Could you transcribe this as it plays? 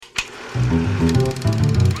Hello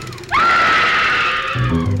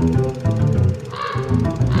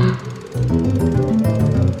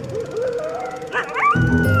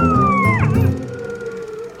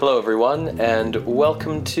everyone, and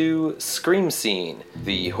welcome to Scream Scene,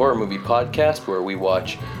 the horror movie podcast where we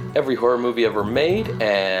watch every horror movie ever made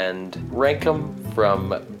and rank them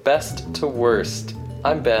from best to worst.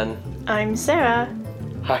 I'm Ben. I'm Sarah.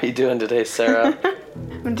 How are you doing today, Sarah?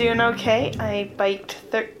 I'm doing okay. I biked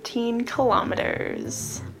 13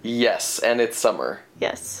 kilometers. Yes, and it's summer.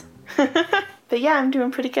 Yes. But yeah, I'm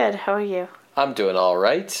doing pretty good. How are you? I'm doing all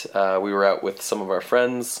right. We were out with some of our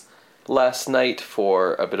friends last night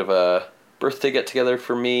for a bit of a birthday get-together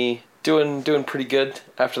for me. Doing pretty good.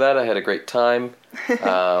 After that, I had a great time.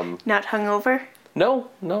 Not hungover?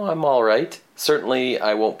 No, I'm all right. Certainly,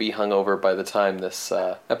 I won't be hungover by the time this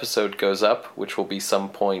episode goes up, which will be some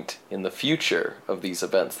point in the future of these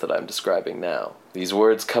events that I'm describing now. These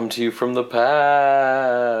words come to you from the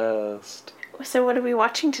past. So what are we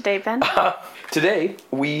watching today, Ben? Today,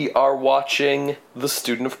 we are watching The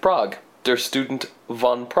Student of Prague. Der Student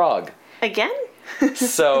von Prague. Again?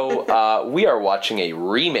 So, we are watching a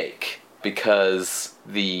remake because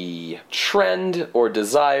the trend or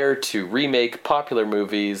desire to remake popular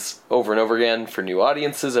movies over and over again for new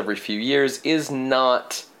audiences every few years is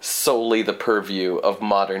not solely the purview of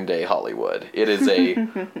modern-day Hollywood. It is a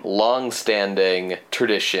long-standing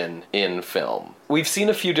tradition in film. We've seen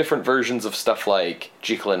a few different versions of stuff like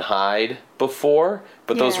Jekyll and Hyde before,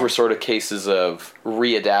 but those were sort of cases of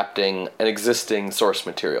readapting an existing source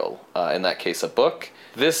material, in that case a book.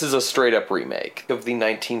 This is a straight-up remake of the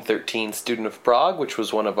 1913 Student of Prague, which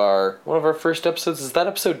was one of our first episodes. Is that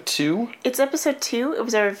episode 2? It's episode 2. It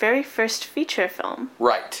was our very first feature film.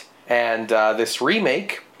 Right. And this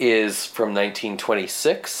remake is from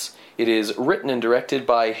 1926. It is written and directed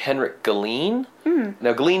by Henrik Galeen.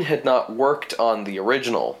 Now, Galeen had not worked on the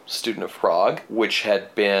original Student of Prague, which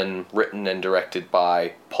had been written and directed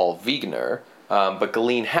by Paul Wegener. But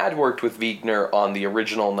Galeen had worked with Wegener on the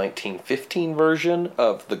original 1915 version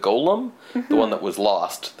of The Golem, the one that was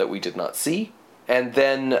lost, that we did not see. And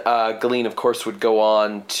then Galeen, of course, would go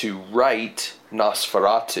on to write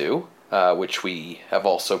Nosferatu, which we have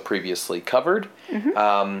also previously covered,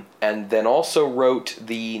 and then also wrote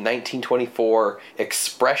the 1924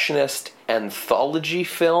 Expressionist anthology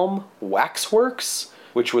film Waxworks,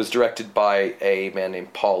 which was directed by a man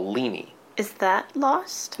named Paul Leany. Is that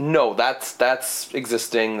Lost? No, that's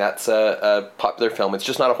existing. That's a popular film. It's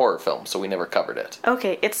just not a horror film, so we never covered it.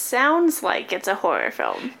 Okay, it sounds like it's a horror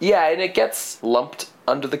film. Yeah, and it gets lumped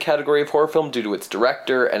under the category of horror film due to its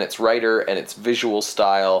director and its writer and its visual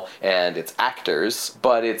style and its actors,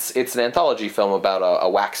 but it's an anthology film about a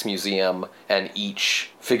wax museum, and each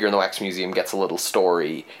figure in the wax museum gets a little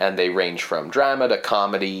story, and they range from drama to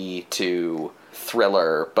comedy to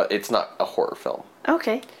thriller, but it's not a horror film.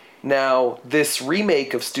 Okay. Now, this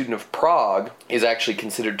remake of Student of Prague is actually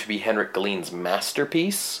considered to be Henrik Galeen's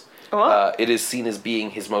masterpiece. It is seen as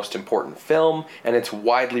being his most important film, and it's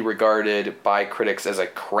widely regarded by critics as a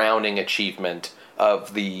crowning achievement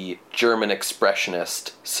of the German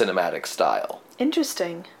Expressionist cinematic style.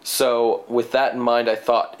 Interesting. So, with that in mind, I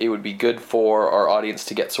thought it would be good for our audience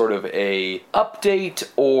to get sort of a update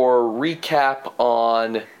or recap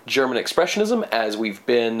on German Expressionism, as we've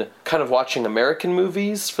been kind of watching American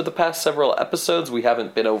movies for the past several episodes. We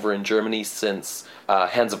haven't been over in Germany since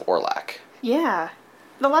Hands of Orlac. Yeah.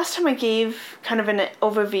 The last time I gave kind of an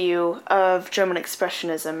overview of German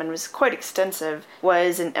Expressionism, and was quite extensive,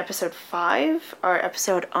 was in episode 5, our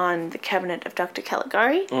episode on the Cabinet of Dr.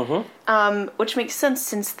 Caligari, which makes sense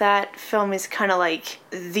since that film is kind of like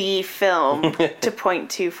the film to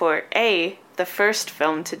point to for A, the first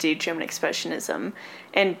film to do German Expressionism,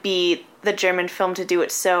 and B, the German film to do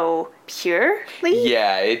it so purely?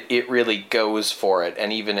 Yeah, it really goes for it,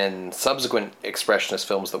 and even in subsequent Expressionist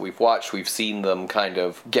films that we've watched, we've seen them kind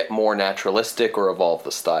of get more naturalistic or evolve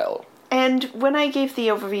the style. And when I gave the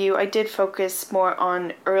overview, I did focus more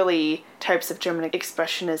on early types of German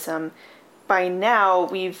Expressionism. By now,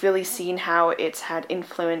 we've really seen how it's had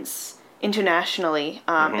influence internationally,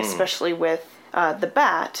 especially with The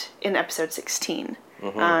Bat in episode 16.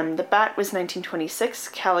 The Bat was 1926,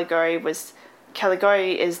 Caligari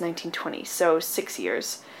is 1920, so 6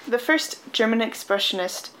 years. The first German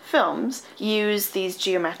Expressionist films use these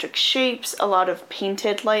geometric shapes, a lot of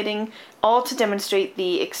painted lighting, all to demonstrate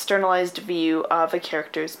the externalized view of a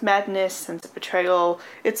character's madness, sense of betrayal,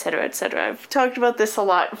 etc., etc. I've talked about this a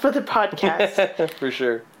lot for the podcast. For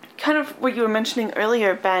sure. Kind of what you were mentioning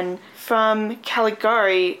earlier, Ben, from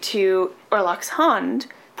Caligari to Orlac's Hand,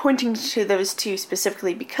 pointing to those two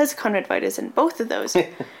specifically because Conrad Veidt is in both of those,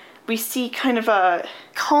 we see kind of a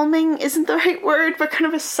calming isn't the right word, but kind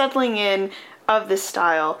of a settling in of this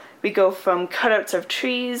style. We go from cutouts of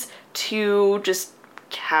trees to just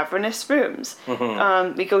cavernous rooms.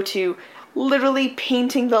 We go to literally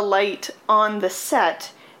painting the light on the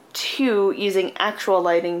set to using actual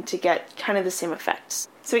lighting to get kind of the same effects.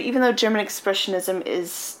 So even though German Expressionism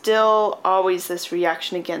is still always this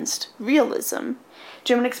reaction against realism,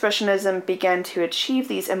 German Expressionism began to achieve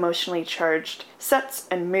these emotionally charged sets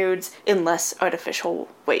and moods in less artificial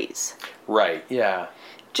ways. Right, yeah.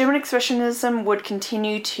 German Expressionism would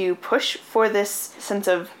continue to push for this sense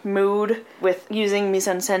of mood with using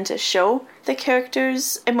mise-en-scène to show the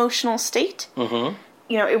character's emotional state. Mm-hmm.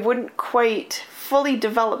 You know, it wouldn't quite fully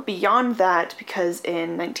develop beyond that because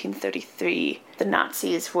in 1933 the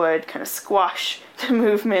Nazis would kind of squash the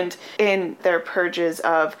movement in their purges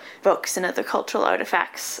of books and other cultural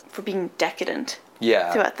artifacts for being decadent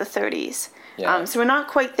throughout the 30s. Yeah. So we're not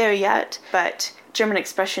quite there yet, but German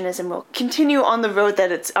Expressionism will continue on the road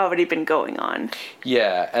that it's already been going on.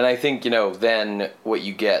 Yeah, and I think, then what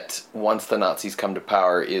you get once the Nazis come to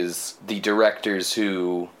power is the directors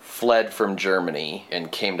who fled from Germany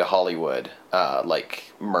and came to Hollywood,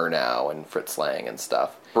 like Murnau and Fritz Lang and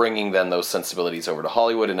stuff, bringing then those sensibilities over to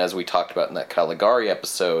Hollywood, and as we talked about in that Caligari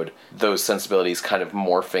episode, those sensibilities kind of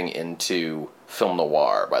morphing into film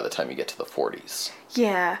noir by the time you get to the 40s.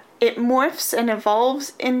 Yeah, it morphs and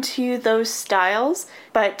evolves into those styles,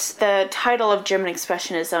 but the title of German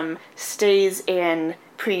Expressionism stays in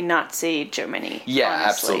pre-Nazi Germany. Yeah, honestly.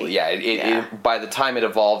 absolutely. Yeah, it, by the time it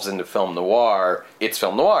evolves into film noir, it's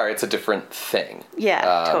film noir. It's a different thing.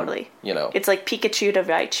 Yeah, totally. It's like Pikachu to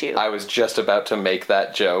Raichu. I was just about to make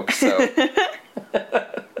that joke, so...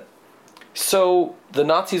 So, the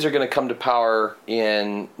Nazis are going to come to power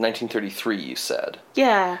in 1933, you said?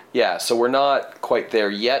 Yeah. Yeah, so we're not quite there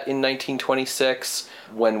yet in 1926.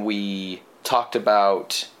 When we talked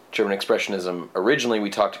about German Expressionism, originally we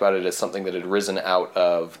talked about it as something that had risen out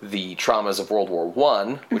of the traumas of World War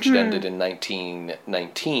I, which ended in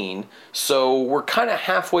 1919. So we're kind of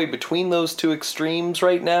halfway between those two extremes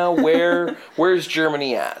right now. Where's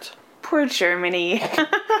Germany at? Poor Germany.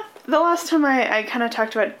 The last time I kind of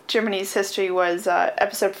talked about Germany's history was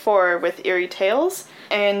episode 4 with Eerie Tales.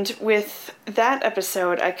 And with that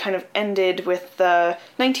episode, I kind of ended with the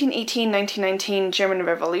 1918-1919 German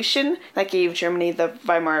Revolution that gave Germany the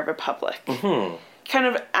Weimar Republic. Mm-hmm. Kind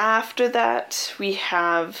of after that, we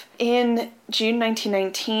have in June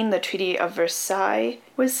 1919, the Treaty of Versailles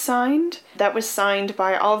was signed. That was signed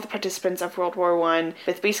by all of the participants of World War I,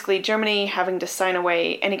 with basically Germany having to sign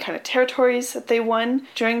away any kind of territories that they won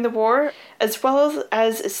during the war, as well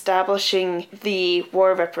as establishing the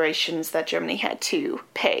war reparations that Germany had to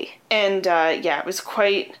pay. And it was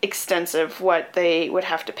quite extensive what they would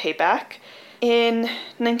have to pay back. In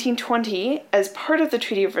 1920, as part of the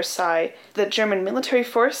Treaty of Versailles, the German military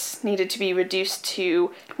force needed to be reduced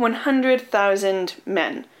to 100,000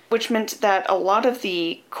 men, which meant that a lot of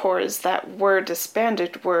the corps that were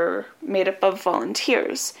disbanded were made up of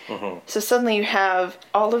volunteers. Mm-hmm. So suddenly you have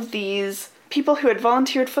all of these people who had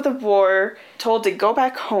volunteered for the war told to go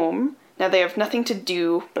back home. Now they have nothing to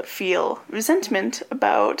do but feel resentment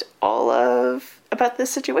about about the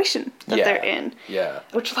situation that they're in. Yeah.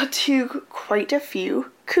 Which led to quite a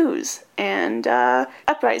few coups and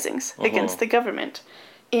uprisings against the government.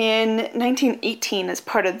 In 1918, as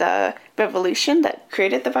part of the revolution that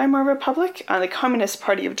created the Weimar Republic, the Communist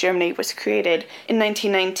Party of Germany was created. In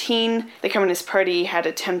 1919, the Communist Party had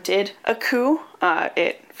attempted a coup.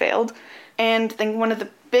 It failed. And then one of the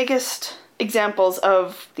biggest examples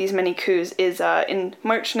of these many coups is in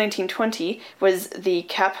March 1920 was the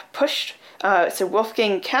Kapp Putsch. So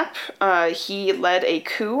Wolfgang Kapp, he led a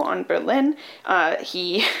coup on Berlin.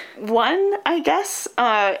 He won, I guess,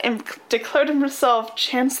 and declared himself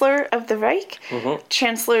Chancellor of the Reich. Mm-hmm.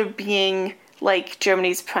 Chancellor being like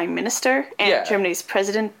Germany's prime minister, and Germany's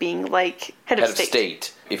president being like head of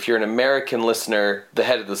state. If you're an American listener, the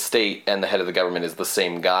head of the state and the head of the government is the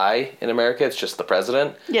same guy in America. It's just the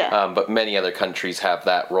president. Yeah. But many other countries have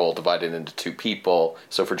that role divided into two people.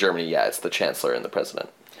 So for Germany, it's the chancellor and the president.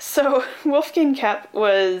 So Wolfgang Kapp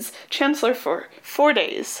was chancellor for 4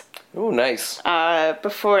 days. Ooh, nice.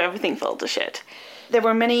 Before everything fell to shit. There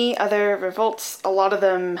were many other revolts, a lot of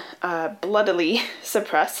them bloodily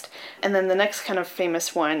suppressed. And then the next kind of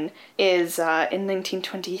famous one is in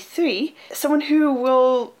 1923, someone who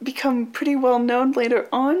will become pretty well known later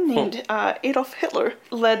on, named Adolf Hitler,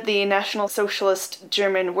 led the National Socialist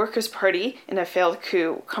German Workers' Party in a failed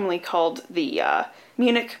coup commonly called the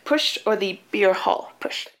Munich Putsch or the Beer Hall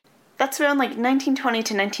Putsch. That's around like 1920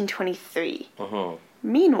 to 1923. Mm-hmm.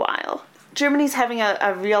 Meanwhile, Germany's having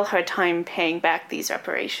a real hard time paying back these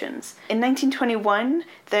reparations. In 1921,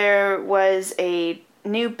 there was a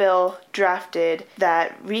new bill drafted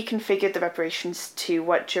that reconfigured the reparations to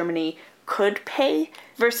what Germany could pay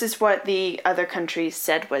versus what the other countries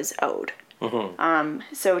said was owed.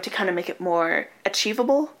 So to kind of make it more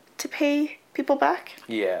achievable to pay people back.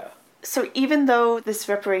 Yeah. So even though this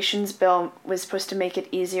reparations bill was supposed to make it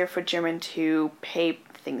easier for Germany to pay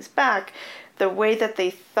things back, the way that they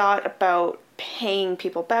thought about paying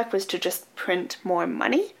people back was to just print more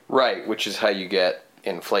money. Right, which is how you get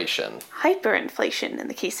inflation. Hyperinflation in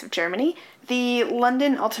the case of Germany. The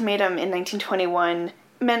London Ultimatum in 1921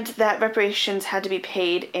 meant that reparations had to be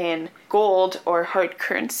paid in gold or hard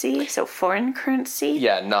currency, so foreign currency.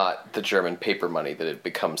 Yeah, not the German paper money that had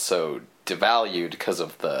become so devalued because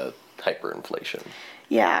of the hyperinflation.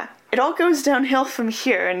 Yeah, it all goes downhill from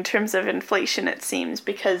here in terms of inflation, it seems,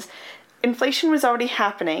 because inflation was already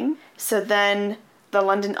happening, so then the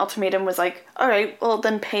London Ultimatum was like, all right, well,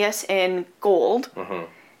 then pay us in gold.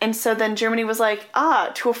 And so then Germany was like,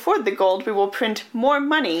 to afford the gold, we will print more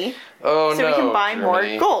money so we can buy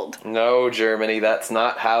Germany. more gold. No, Germany, that's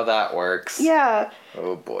not how that works. Yeah.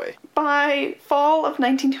 Oh, boy. By fall of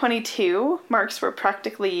 1922, marks were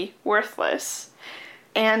practically worthless.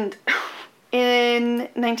 And in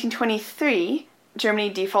 1923, Germany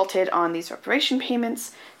defaulted on these reparation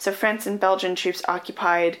payments, so France and Belgian troops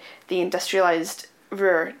occupied the industrialized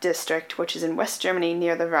Ruhr district, which is in West Germany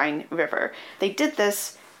near the Rhine River. They did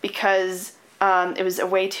this because it was a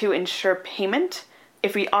way to ensure payment.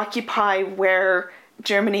 If we occupy where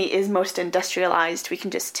Germany is most industrialized, we can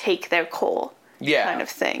just take their coal, kind of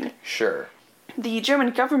thing. Sure. The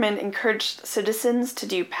German government encouraged citizens to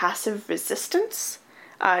do passive resistance.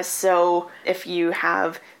 So if you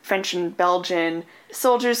have French and Belgian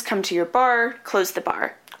soldiers come to your bar, close the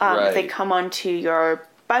bar. If they come onto your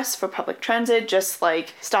bus for public transit, just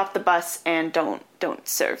like stop the bus and don't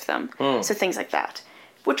serve them. So things like that.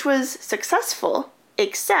 Which was successful,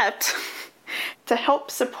 except to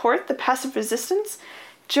help support the passive resistance,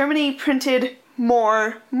 Germany printed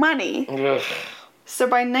more money. Ugh. So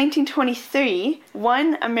by 1923,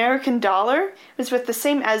 $1 American was worth the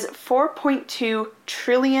same as 4.2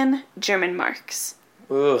 trillion German marks.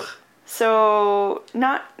 Ugh. So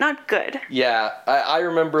not good. Yeah, I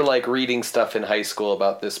remember like reading stuff in high school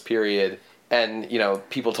about this period, and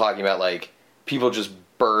people talking about like people just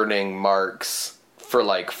burning marks for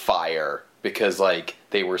like fire because like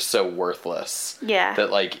they were so worthless. Yeah. That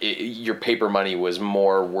like your paper money was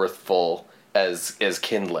more worthful as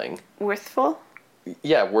kindling. Worthful?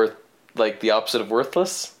 Yeah, like the opposite of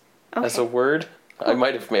worthless as a word. Cool. I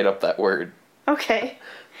might have made up that word. Okay.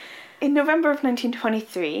 In November of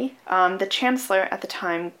 1923, the chancellor at the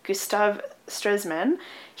time, Gustav Stresemann,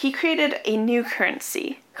 he created a new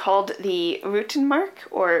currency called the Rutenmark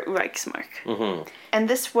or Reichsmark. And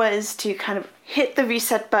this was to kind of hit the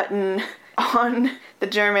reset button on the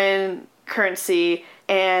German currency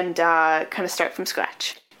and kind of start from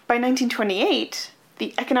scratch. By 1928,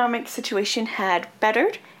 the economic situation had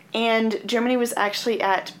bettered, and Germany was actually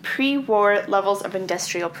at pre-war levels of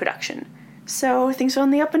industrial production. So things were on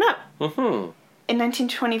the up and up. In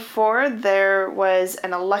 1924, there was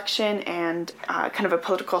an election and kind of a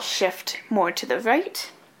political shift more to the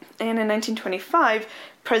right. And in 1925,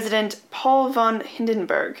 President Paul von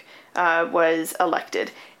Hindenburg was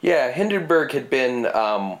elected. Yeah, Hindenburg had been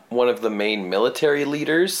one of the main military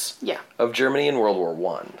leaders of Germany in World War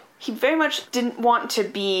One. He very much didn't want to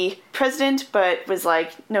be president, but was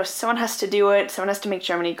like, no, someone has to do it. Someone has to make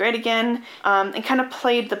Germany great again. And kind of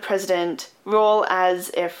played the president role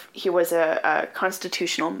as if he was a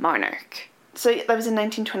constitutional monarch. So that was in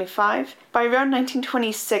 1925. By around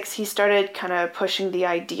 1926, he started kind of pushing the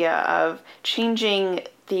idea of changing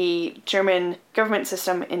the German government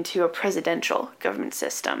system into a presidential government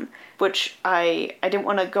system, which I didn't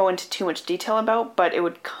want to go into too much detail about, but it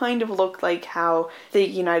would kind of look like how the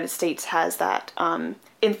United States has that,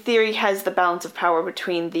 in theory, has the balance of power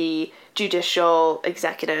between the judicial,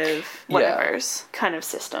 executive, whatever's kind of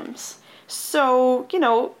systems. So,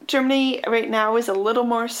 Germany right now is a little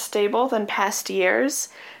more stable than past years.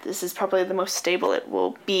 This is probably the most stable it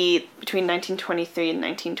will be between 1923 and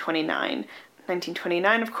 1929.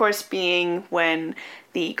 1929, of course, being when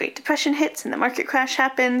the Great Depression hits and the market crash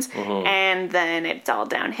happens, and then it's all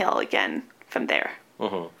downhill again from there.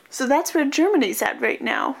 So that's where Germany's at right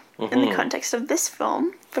now, in the context of this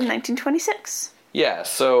film from 1926. Yeah,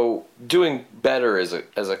 so doing better as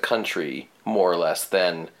a country, more or less,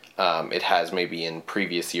 than it has maybe in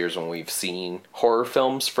previous years when we've seen horror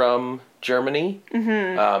films from Germany.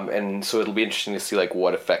 And so it'll be interesting to see like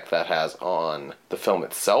what effect that has on the film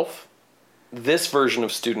itself. this version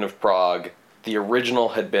of Student of Prague, the original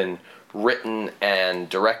had been written and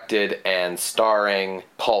directed and starring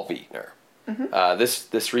Paul Wegener.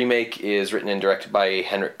 This remake is written and directed by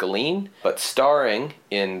Henrik Galeen, but starring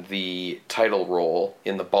in the title role,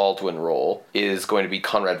 in the Baldwin role, is going to be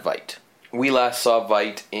Conrad Veidt. We last saw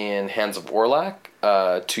Veidt in Hands of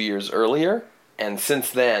Orlac 2 years earlier, and since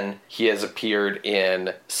then he has appeared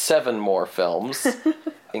in 7 more films,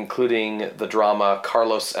 including the drama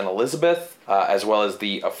Carlos and Elizabeth, as well as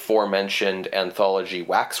the aforementioned anthology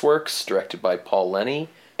Waxworks, directed by Paul Lenny,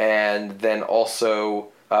 and then also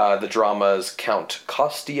the dramas Count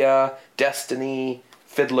Kostia, Destiny,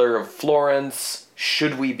 Fiddler of Florence,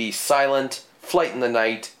 Should We Be Silent, Flight in the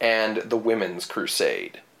Night, and The Women's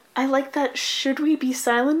Crusade. I like that Should We Be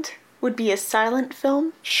Silent would be a silent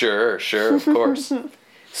film. Sure, of course.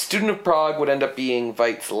 Student of Prague would end up being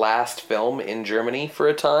Veidt's last film in Germany for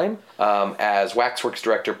a time, as Waxworks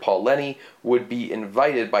director Paul Lenny would be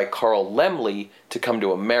invited by Carl Laemmle to come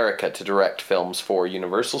to America to direct films for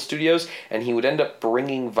Universal Studios, and he would end up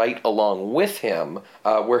bringing Veidt along with him,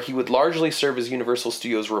 where he would largely serve as Universal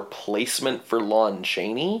Studios' replacement for Lon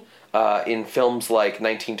Chaney in films like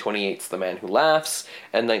 1928's The Man Who Laughs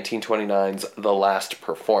and 1929's The Last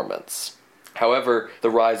Performance. However, the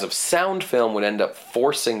rise of sound film would end up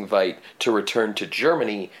forcing Veidt to return to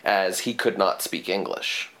Germany as he could not speak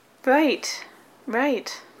English. Right.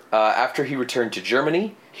 After he returned to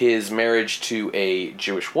Germany, his marriage to a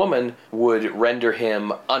Jewish woman would render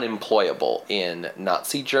him unemployable in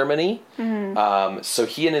Nazi Germany. So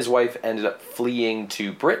he and his wife ended up fleeing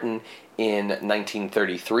to Britain in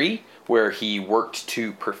 1933, where he worked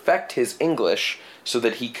to perfect his English so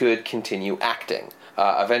that he could continue acting.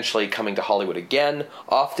 Eventually coming to Hollywood again,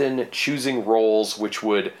 often choosing roles which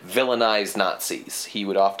would villainize Nazis. He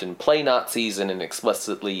would often play Nazis in an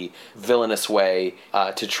explicitly villainous way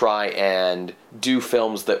to try and do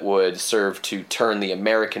films that would serve to turn the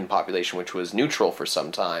American population, which was neutral for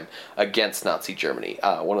some time, against Nazi Germany.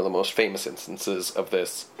 One of the most famous instances of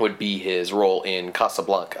this would be his role in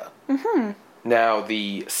Casablanca. Now,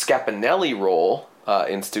 the Scapinelli role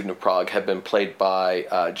in Student of Prague had been played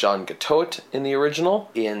by John Gatot in the original.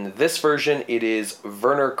 In this version, it is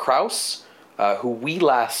Werner Krauss, who we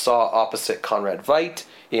last saw opposite Conrad Veidt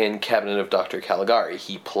in Cabinet of Dr. Caligari.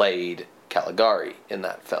 He played Caligari in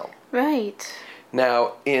that film. Right.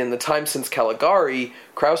 Now, in the time since Caligari,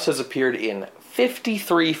 Krauss has appeared in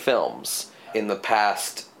 53 films in the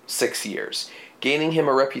past 6 years, gaining him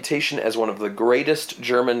a reputation as one of the greatest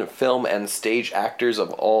German film and stage actors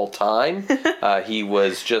of all time. He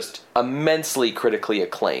was just immensely critically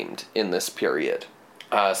acclaimed in this period.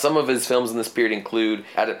 Some of his films in this period include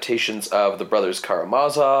adaptations of The Brothers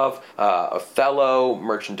Karamazov, Othello,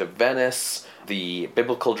 Merchant of Venice, the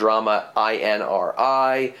biblical drama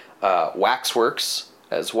INRI, Waxworks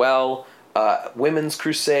as well, Women's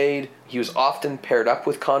Crusade. He was often paired up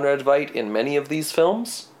with Conrad Veidt in many of these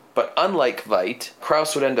films. But unlike Veidt,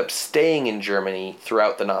 Krauss would end up staying in Germany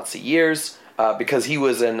throughout the Nazi years because he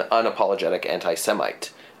was an unapologetic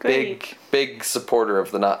anti-Semite. Big supporter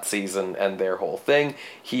of the Nazis and their whole thing.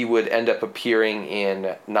 He would end up appearing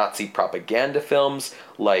in Nazi propaganda films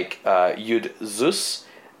like Jud Zus,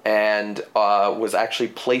 and was actually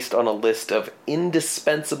placed on a list of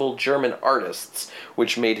indispensable German artists,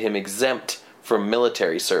 which made him exempt from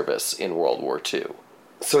military service in World War II.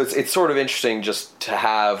 So it's sort of interesting just to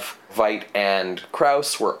have Veidt and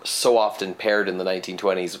Krauss were so often paired in the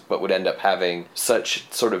 1920s, but would end up having such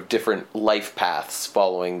sort of different life paths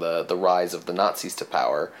following the rise of the Nazis to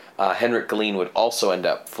power. Henrik Galeen would also end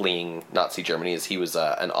up fleeing Nazi Germany, as he was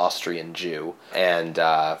an Austrian Jew, and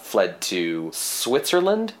fled to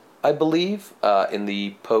Switzerland, I believe, in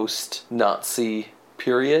the post-Nazi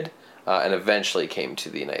period, and eventually came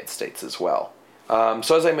to the United States as well.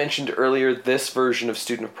 So as I mentioned earlier, this version of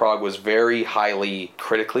Student of Prague was very highly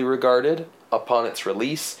critically regarded upon its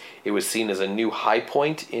release. It was seen as a new high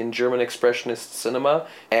point in German Expressionist cinema,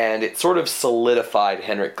 and it sort of solidified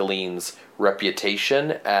Henrik Galeen's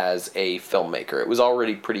reputation as a filmmaker. It was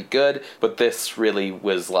already pretty good, but this really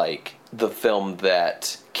was like the film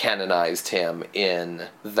that canonized him in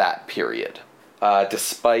that period.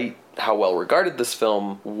 Despite how well regarded this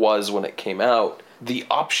film was when it came out, the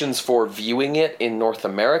options for viewing it in North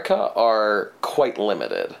America are quite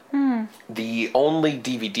limited. The only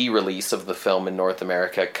DVD release of the film in North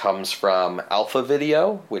America comes from Alpha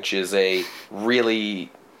Video, which is a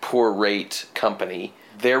really poor rate company.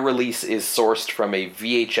 Their release is sourced from a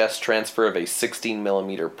VHS transfer of a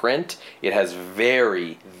 16mm print. It has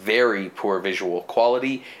very, very poor visual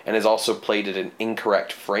quality and is also played at an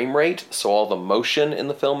incorrect frame rate, so all the motion in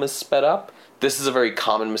the film is sped up. This is a very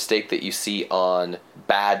common mistake that you see on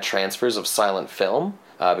bad transfers of silent film,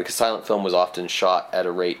 because silent film was often shot at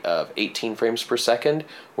a rate of 18 frames per second,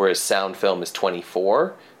 whereas sound film is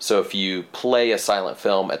 24. So if you play a silent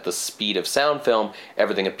film at the speed of sound film,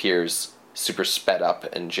 everything appears super sped up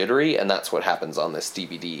and jittery, and that's what happens on this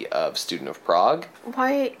DVD of Student of Prague.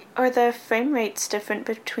 Why are the frame rates different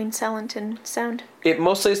between silent and sound? It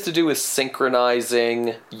mostly has to do with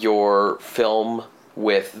synchronizing your film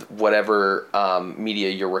with whatever media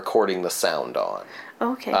you're recording the sound on.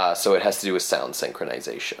 Okay. So it has to do with sound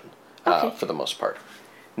synchronization, Okay. for the most part.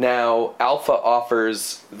 Now, Alpha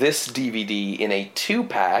offers this DVD in a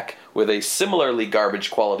 2-pack with a similarly garbage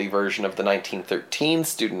quality version of the 1913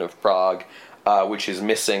 Student of Prague, which is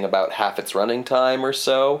missing about half its running time or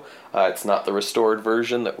so. It's not the restored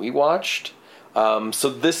version that we watched. So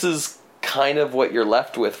this is kind of what you're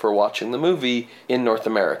left with for watching the movie in North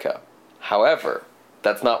America. However,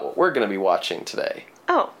 that's not what we're going to be watching today.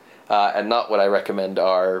 Oh. And not what I recommend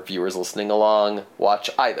our viewers listening along watch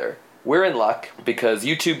either. We're in luck because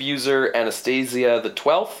YouTube user Anastasia the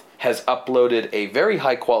 12th has uploaded a very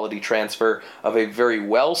high quality transfer of a very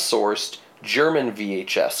well-sourced German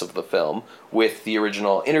VHS of the film with the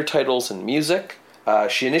original intertitles and music.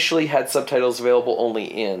 She initially had subtitles available only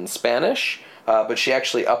in Spanish, but she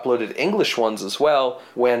actually uploaded English ones as well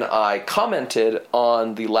when I commented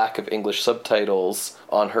on the lack of English subtitles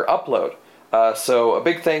on her upload. So a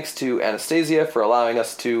big thanks to Anastasia for allowing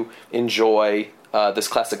us to enjoy this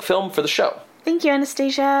classic film for the show. Thank you,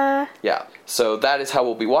 Anastasia. Yeah, so that is how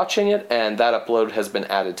we'll be watching it, and that upload has been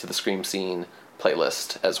added to the Scream Scene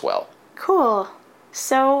playlist as well. Cool.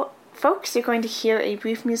 So, folks, you're going to hear a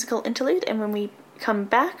brief musical interlude, and when we come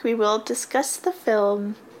back, we will discuss the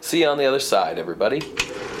film. See you on the other side, everybody.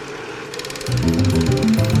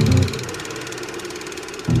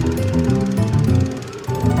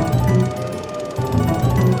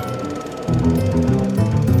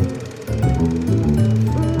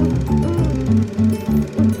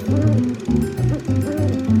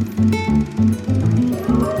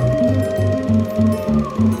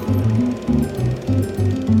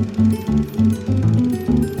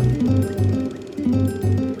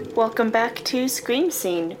 Welcome back to Scream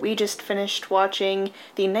Scene. We just finished watching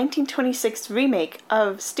the 1926 remake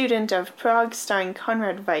of Student of Prague starring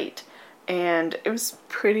Conrad Veidt, and it was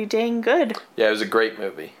pretty dang good. Yeah, it was a great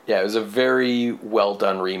movie. Yeah, it was a very well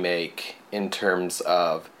done remake in terms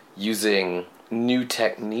of using new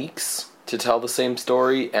techniques to tell the same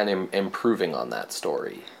story and improving on that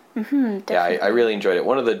story. Definitely. Yeah, I really enjoyed it.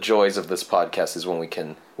 One of the joys of this podcast is when we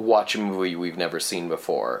can watch a movie we've never seen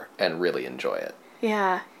before and really enjoy it.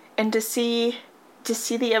 Yeah, and to see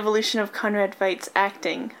the evolution of Conrad Veidt's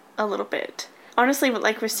acting a little bit. Honestly,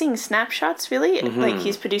 like, we're seeing snapshots, really. Like,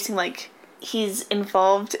 he's producing, like, he's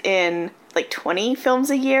involved in, like, 20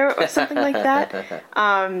 films a year or something like that.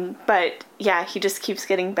 But, yeah, he just keeps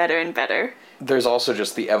getting better and better. There's also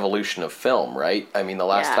just the evolution of film, right? I mean, the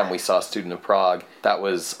last time we saw Student of Prague, that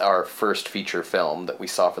was our first feature film that we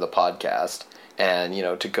saw for the podcast. And, you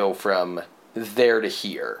know, to go from there to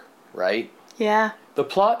here, right? Yeah. The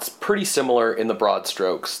plot's pretty similar in the broad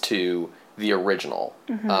strokes to the original.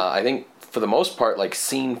 I think, for the most part, like,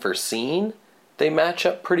 scene for scene, they match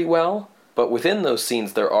up pretty well. But within those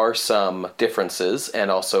scenes, there are some differences, and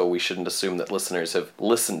also we shouldn't assume that listeners have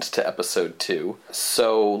listened to episode 2.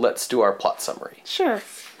 So let's do our plot summary. Sure.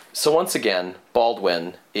 So once again,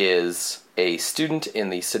 Baldwin is a student in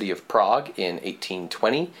the city of Prague in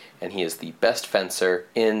 1820, and he is the best fencer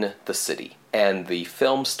in the city. And the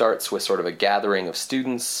film starts with sort of a gathering of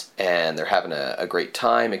students, and they're having a great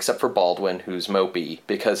time, except for Baldwin, who's mopey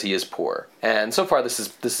because he is poor. And so far, this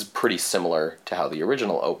is pretty similar to how the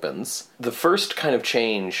original opens. The first kind of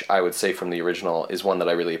change, I would say, from the original is one that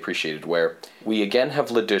I really appreciated, where we again have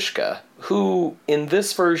Ladushka, who, in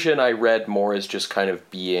this version, I read more as just kind of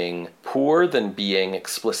being poor than being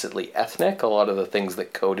explicitly ethnic. A lot of the things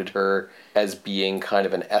that coded her as being kind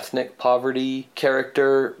of an ethnic poverty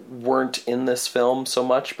character weren't in this film so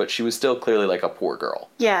much, but she was still clearly like a poor girl.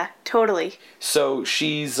 Yeah, totally. So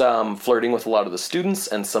she's flirting with a lot of the students,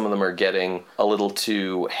 and some of them are getting a little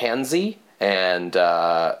too handsy and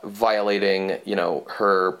violating, you know,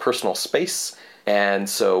 her personal space. And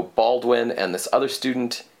so Baldwin and this other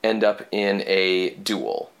student end up in a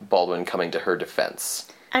duel, Baldwin coming to her defense.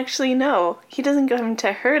 Actually, no. He doesn't come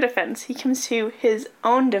to her defense. He comes to his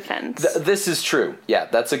own defense. This is true. Yeah,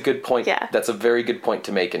 that's a good point. Yeah. That's a very good point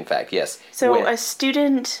to make, in fact, yes. So a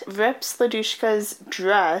student rips Ladushka's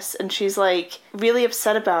dress, and she's, like, really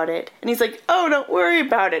upset about it. And he's like, oh, don't worry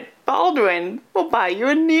about it. Baldwin, we'll buy you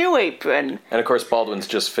a new apron. And of course, Baldwin's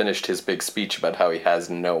just finished his big speech about how he has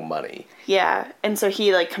no money. Yeah, and so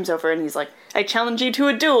he, like, comes over and he's like, I challenge you to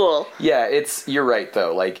a duel. Yeah, you're right,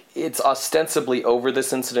 though. Like, it's ostensibly over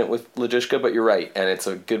this incident with Ladushka, but you're right, and it's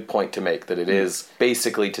a good point to make that it is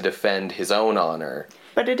basically to defend his own honor.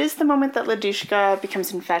 But it is the moment that Ladushka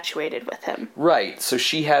becomes infatuated with him. Right, so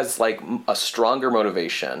she has, like, a stronger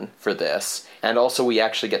motivation for this, and also we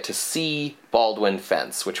actually get to see Baldwin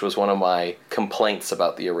fence, which was one of my complaints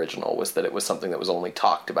about the original, was that it was something that was only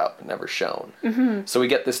talked about but never shown. Mm-hmm. So we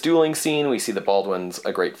get this dueling scene, we see that Baldwin's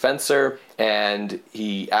a great fencer, and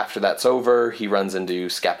after that's over, he runs into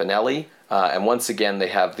Scapinelli, and once again they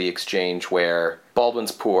have the exchange where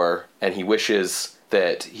Baldwin's poor, and he wishes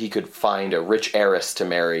that he could find a rich heiress to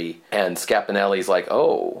marry, and Scapinelli's like,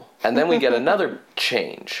 oh. And then we get another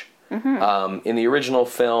change. Mm-hmm. In the original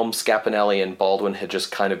film, Scapinelli and Baldwin had just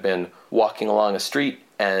kind of been walking along a street,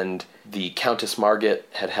 and the Countess Margit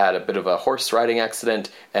had a bit of a horse riding accident,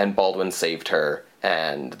 and Baldwin saved her,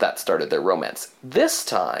 and that started their romance. This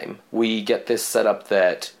time, we get this set up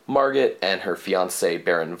that Margit and her fiancé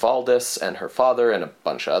Baron Valdis and her father and a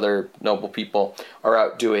bunch of other noble people are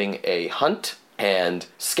out doing a hunt, and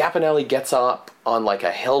Scapinelli gets up on, like, a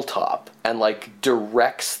hilltop and, like,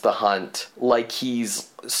 directs the hunt like he's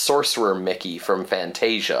Sorcerer Mickey from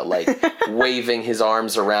Fantasia, like, waving his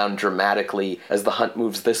arms around dramatically as the hunt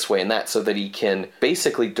moves this way and that, so that he can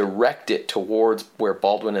basically direct it towards where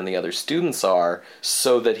Baldwin and the other students are,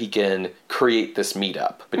 so that he can create this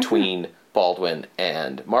meetup between Baldwin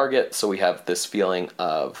and Margit, so we have this feeling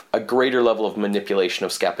of a greater level of manipulation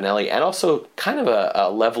of Scapinelli, and also kind of a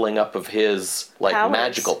leveling up of his, like,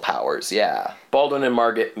 magical powers, yeah. Baldwin and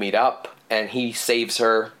Margit meet up, and he saves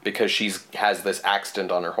her because she has this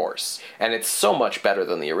accident on her horse. And it's so much better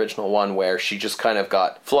than the original one, where she just kind of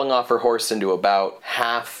got flung off her horse into about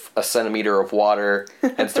half a centimeter of water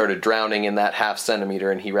and started drowning in that half centimeter,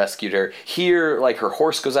 and he rescued her. Here, like, her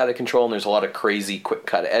horse goes out of control, and there's a lot of crazy quick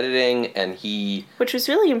cut editing, and which was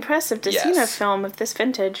really impressive to see in a film of this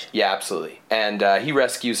vintage. Yeah, absolutely. And he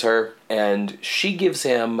rescues her, and she gives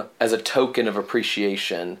him, as a token of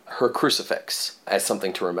appreciation, her crucifix as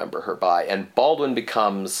something to remember her by. And Baldwin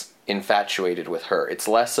becomes infatuated with her. It's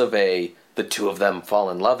less of the two of them fall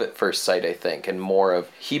in love at first sight, I think, and more of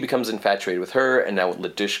he becomes infatuated with her, and now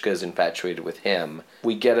Ladushka is infatuated with him.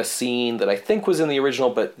 We get a scene that I think was in the original,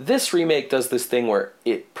 but this remake does this thing where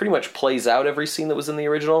it pretty much plays out every scene that was in the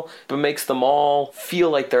original, but makes them all feel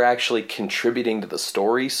like they're actually contributing to the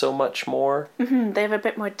story so much more. Mm-hmm, they have a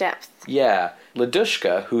bit more depth. Yeah.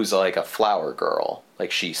 Ladushka, who's like a flower girl,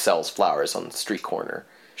 like she sells flowers on the street corner,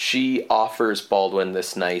 she offers Baldwin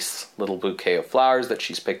this nice little bouquet of flowers that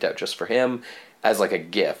she's picked out just for him as like a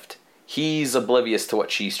gift. He's oblivious to what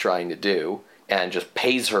she's trying to do and just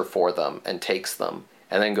pays her for them and takes them,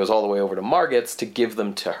 and then goes all the way over to Margit's to give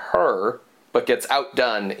them to her, but gets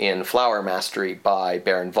outdone in flower mastery by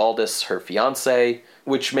Baron Valdis, her fiancé,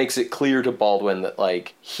 which makes it clear to Baldwin that,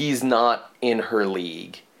 like, he's not in her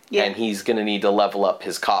league, and he's going to need to level up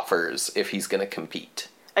his coffers if he's going to compete.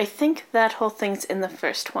 I think that whole thing's in the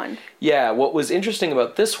first one. Yeah, what was interesting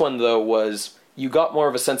about this one, though, was you got more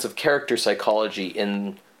of a sense of character psychology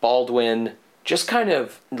in Baldwin just kind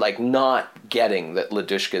of, like, not getting that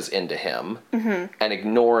Ladushka's into him, and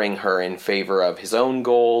ignoring her in favor of his own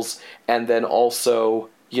goals, and then also,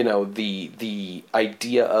 you know, the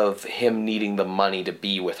idea of him needing the money to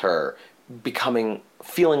be with her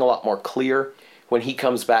feeling a lot more clear when he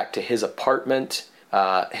comes back to his apartment.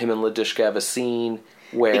 Him and Ladushka have a scene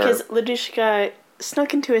where... Because Ladushka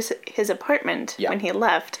snuck into his apartment when he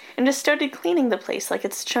left and just started cleaning the place like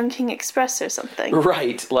it's Chungking Express or something.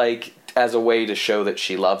 Right, like, as a way to show that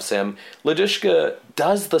she loves him. Ladushka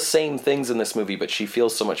does the same things in this movie, but she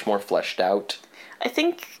feels so much more fleshed out. I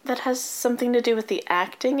think that has something to do with the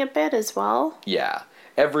acting a bit as well. Yeah.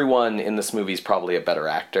 Everyone in this movie is probably a better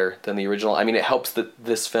actor than the original. I mean, it helps that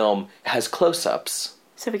this film has close-ups.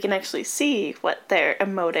 So we can actually see what they're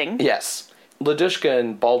emoting. Yes. Ladushka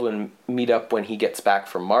and Baldwin meet up when he gets back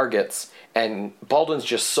from Margit's, and Baldwin's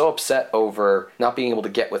just so upset over not being able to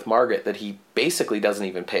get with Margit that he basically doesn't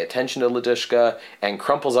even pay attention to Ladushka and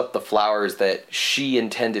crumples up the flowers that she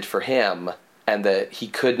intended for him and that he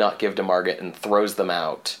could not give to Margit and throws them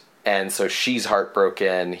out. And so she's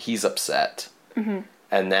heartbroken, he's upset. Mm-hmm.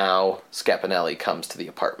 And now Scapinelli comes to the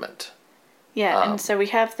apartment. Yeah, and so we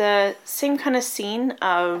have the same kind of scene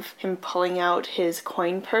of him pulling out his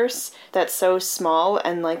coin purse that's so small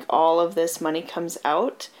and, like, all of this money comes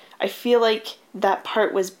out. I feel like that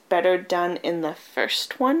part was better done in the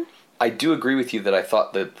first one. I do agree with you that I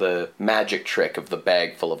thought that the magic trick of the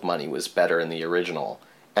bag full of money was better in the original.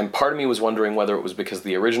 And part of me was wondering whether it was because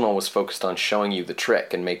the original was focused on showing you the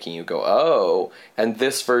trick and making you go, oh, and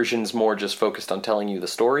this version's more just focused on telling you the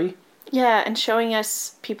story. Yeah, and showing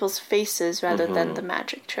us people's faces rather than the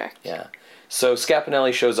magic trick. Yeah. So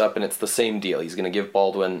Scapinelli shows up, and it's the same deal. He's going to give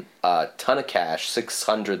Baldwin a ton of cash,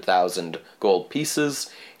 600,000 gold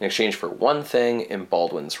pieces, in exchange for one thing in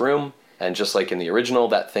Baldwin's room. And just like in the original,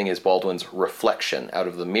 that thing is Baldwin's reflection out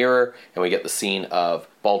of the mirror, and we get the scene of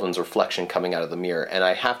Baldwin's reflection coming out of the mirror. And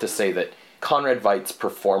I have to say that Conrad Veidt's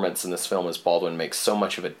performance in this film as Baldwin makes so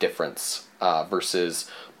much of a difference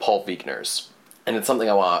versus Paul Wegener's. And it's something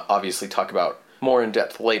I want to obviously talk about more in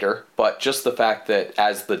depth later, but just the fact that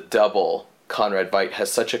as the double, Conrad Veidt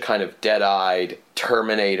has such a kind of dead-eyed,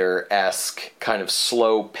 Terminator-esque kind of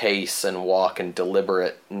slow pace and walk and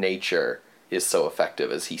deliberate nature is so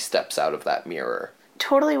effective as he steps out of that mirror.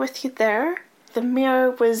 Totally with you there. The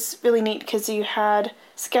mirror was really neat because you had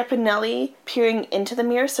Scapinelli peering into the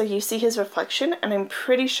mirror, so you see his reflection, and I'm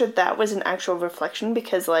pretty sure that was an actual reflection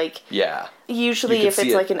because, like, yeah, usually if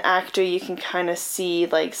it's like an actor, you can kind of see,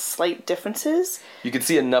 like, slight differences. You could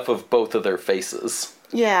see enough of both of their faces.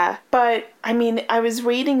 Yeah, but, I mean, I was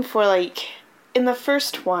waiting for, like, in the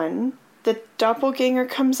first one, the doppelganger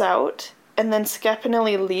comes out, and then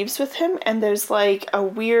Scapinelli leaves with him, and there's, like, a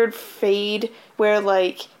weird fade where,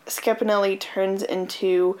 like, Scapinelli turns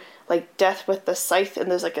into, like, Death with the Scythe,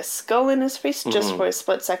 and there's, like, a skull in his face just for a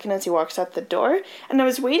split second as he walks out the door, and I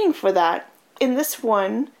was waiting for that. In this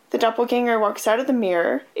one, the doppelganger walks out of the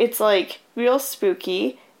mirror, it's, like, real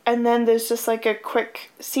spooky, and then there's just, like, a quick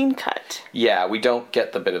scene cut. Yeah, we don't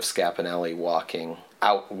get the bit of Scapinelli walking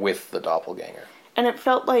out with the doppelganger. And it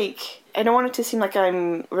felt like, I don't want it to seem like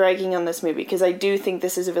I'm ragging on this movie, because I do think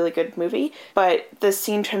this is a really good movie, but the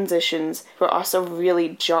scene transitions were also really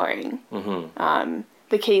jarring.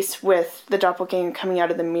 The case with the doppelganger coming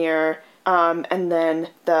out of the mirror, and then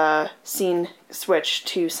the scene switch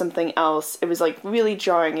to something else, it was, like, really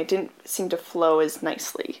jarring. It didn't seem to flow as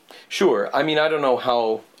nicely. Sure. I mean, I don't know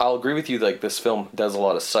how... I'll agree with you, like, this film does a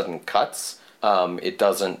lot of sudden cuts. It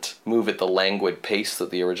doesn't move at the languid pace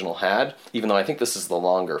that the original had, even though I think this is the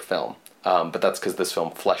longer film. But that's because this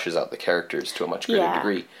film fleshes out the characters to a much greater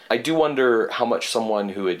degree. I do wonder how much someone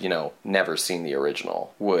who had, never seen the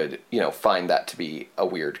original would, find that to be a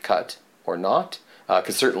weird cut or not.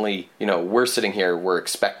 Because certainly, we're sitting here, we're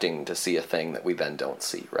expecting to see a thing that we then don't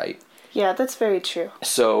see, right? Yeah, that's very true.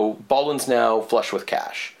 So Baldwin's now flush with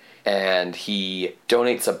cash, and he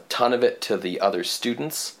donates a ton of it to the other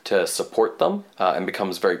students to support them, and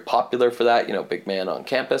becomes very popular for that, big man on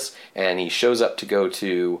campus, and he shows up to go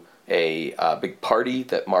to a big party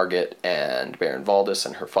that Margit and Baron Valdis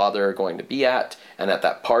and her father are going to be at, and at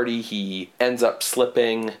that party he ends up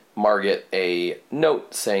slipping Margit a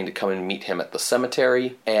note saying to come and meet him at the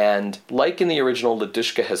cemetery, and like in the original,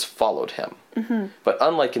 Ladushka has followed him. But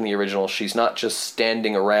unlike in the original, she's not just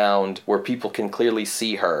standing around where people can clearly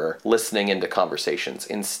see her listening into conversations.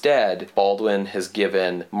 Instead, Baldwin has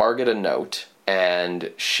given Margit a note,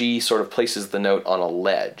 and she sort of places the note on a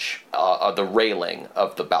ledge, the railing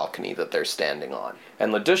of the balcony that they're standing on.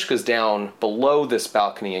 And Ladushka's down below this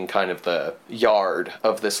balcony in kind of the yard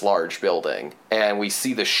of this large building, and we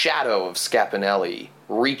see the shadow of Scapinelli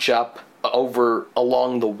reach up over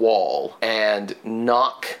along the wall and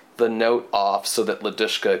knock the note off so that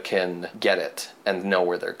Ladushka can get it and know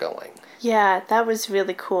where they're going. Yeah, that was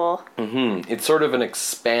really cool. It's sort of an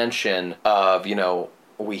expansion of,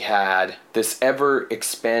 we had this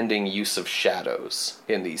ever-expanding use of shadows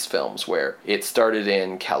in these films, where it started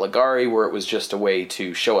in Caligari, where it was just a way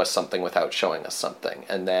to show us something without showing us something.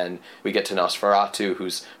 And then we get to Nosferatu,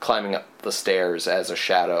 who's climbing up the stairs as a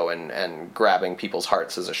shadow and grabbing people's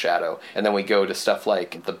hearts as a shadow. And then we go to stuff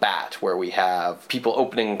like The Bat, where we have people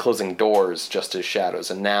opening and closing doors just as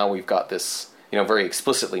shadows. And now we've got this very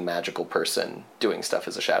explicitly magical person doing stuff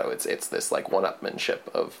as a shadow. It's this, like, one-upmanship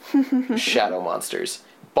of shadow monsters.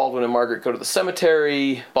 Baldwin and Margaret go to the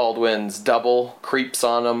cemetery. Baldwin's double creeps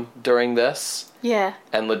on him during this. Yeah.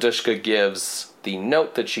 And Ladushka gives the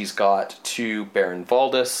note that she's got to Baron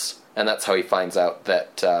Valdis, and that's how he finds out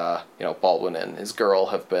that, Baldwin and his girl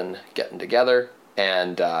have been getting together.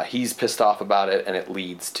 And he's pissed off about it, and it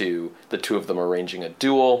leads to the two of them arranging a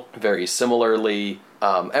duel. Very similarly,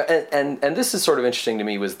 and this is sort of interesting to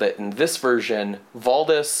me, was that in this version,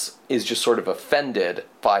 Valdis is just sort of offended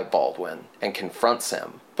by Baldwin and confronts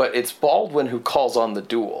him. But it's Baldwin who calls on the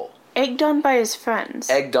duel. Egged on by his friends.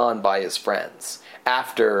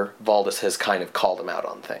 After Valdis has kind of called him out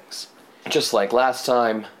on things. Just like last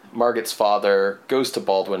time, Margit's father goes to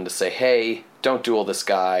Baldwin to say, hey, don't duel this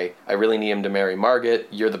guy. I really need him to marry Margit.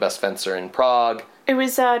 You're the best fencer in Prague. It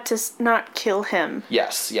was to not kill him.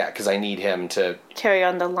 Yes, yeah, because I need him to... carry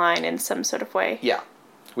on the line in some sort of way. Yeah.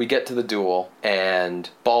 We get to the duel, and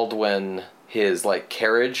Baldwin, his,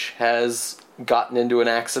 carriage has gotten into an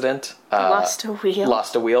accident. Lost a wheel.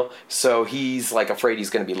 Lost a wheel. So he's, afraid he's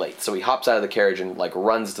going to be late. So he hops out of the carriage and,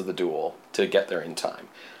 runs to the duel to get there in time.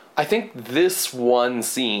 I think this one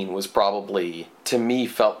scene was probably, to me,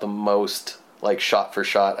 felt the most, shot for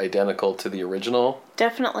shot identical to the original.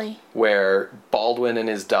 Definitely. Where Baldwin and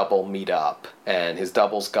his double meet up, and his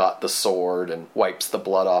double's got the sword and wipes the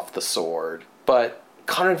blood off the sword. But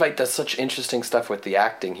Conrad Veidt does such interesting stuff with the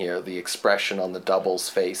acting here, the expression on the double's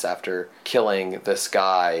face after killing this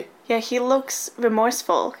guy. Yeah, he looks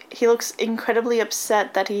remorseful. He looks incredibly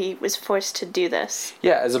upset that he was forced to do this.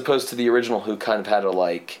 Yeah, as opposed to the original who kind of had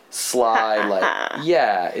a, sly,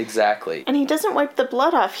 yeah, exactly. And he doesn't wipe the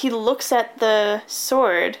blood off. He looks at the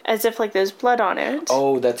sword as if, there's blood on it.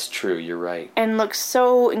 Oh, that's true. You're right. And looks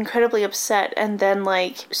so incredibly upset and then,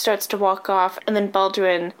 starts to walk off. And then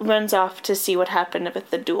Baldwin runs off to see what happened with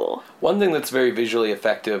the duel. One thing that's very visually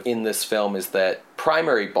effective in this film is that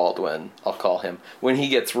primary Baldwin, I'll call him, when he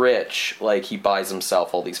gets rich, he buys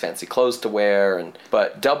himself all these fancy clothes to wear,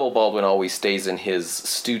 but double Baldwin always stays in his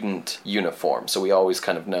student uniform, so we always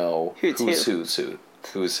kind of know who's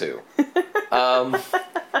who.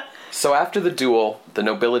 So after the duel, the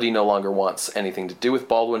nobility no longer wants anything to do with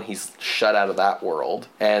Baldwin. He's shut out of that world.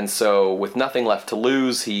 And so with nothing left to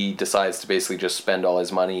lose, he decides to basically just spend all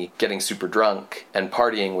his money getting super drunk and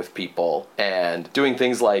partying with people and doing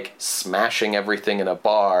things like smashing everything in a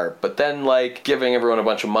bar, but then giving everyone a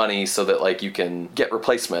bunch of money so that you can get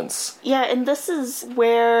replacements. Yeah, and this is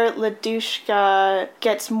where Ladushka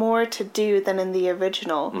gets more to do than in the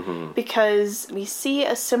original. Mm-hmm. Because we see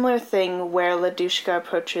a similar thing where Ladushka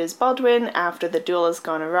approaches Baldwin after the duel has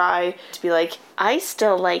gone awry to be I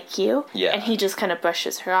still like you. Yeah. And he just kind of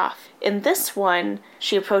brushes her off. In this one,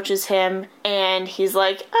 she approaches him and he's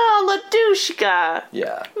oh, Ladushka!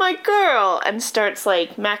 Yeah. My girl! And starts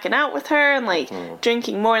macking out with her and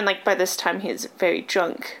drinking more, and by this time he's very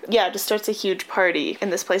drunk. Yeah, just starts a huge party in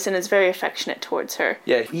this place and is very affectionate towards her.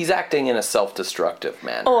 Yeah, he's acting in a self-destructive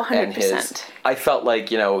manner. Oh, 100%. I felt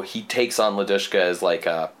he takes on Ladushka as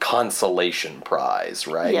a consolation prize,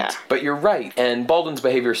 right? Yeah. But you're right, and Baldwin's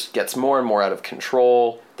behavior gets more and more out of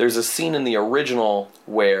control. There's a scene in the original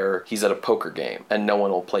where he's at a poker game and no one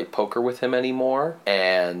will play poker with him anymore,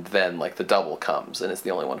 and then the double comes and is the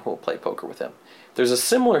only one who will play poker with him. There's a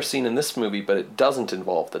similar scene in this movie, but it doesn't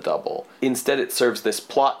involve the double. Instead, it serves this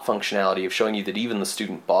plot functionality of showing you that even the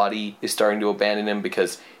student body is starting to abandon him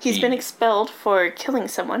because he's been expelled for killing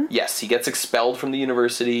someone. Yes, he gets expelled from the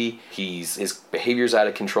university. His behavior's out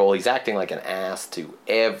of control. He's acting like an ass to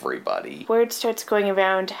everybody. Word starts going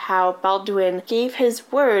around how Baldwin gave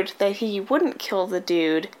his word that he wouldn't kill the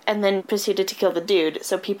dude and then proceeded to kill the dude.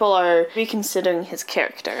 So people are reconsidering his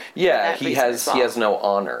character. Yeah, he has no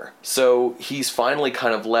honor. So he's finally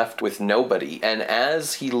kind of left with nobody, and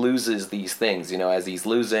as he loses these things, as he's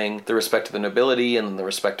losing the respect of the nobility and the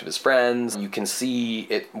respect of his friends, you can see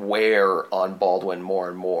it wear on Baldwin more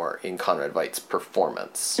and more in Conrad Veidt's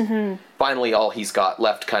performance. Mm-hmm. Finally, all he's got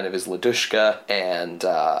left kind of is Ladushka, and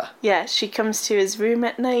yeah, she comes to his room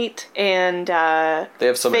at night, and they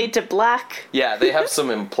have some fade to black. Yeah, they have some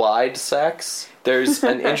implied sex. There's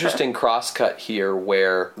an interesting crosscut here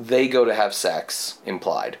where they go to have sex,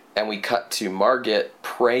 implied, and we cut to Margit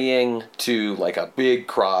praying to a big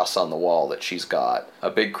cross on the wall that she's got, a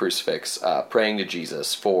big crucifix, praying to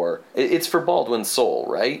Jesus for, it's for Baldwin's soul,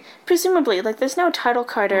 right? Presumably, there's no title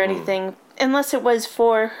card or anything, unless it was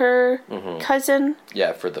for her cousin.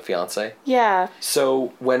 Yeah, for the fiancé. Yeah.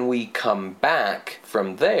 So when we come back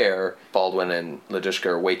from there, Baldwin and Ladushka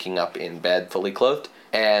are waking up in bed, fully clothed,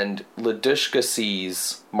 and Ladushka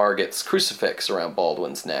sees Margit's crucifix around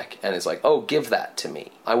Baldwin's neck and is oh, give that to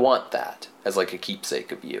me. I want that as a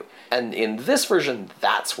keepsake of you. And in this version,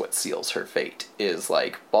 that's what seals her fate, is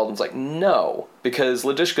Baldwin's no, because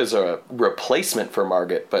Ladushka's a replacement for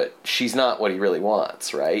Margit, but she's not what he really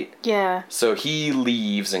wants, right? Yeah. So he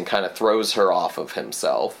leaves and kind of throws her off of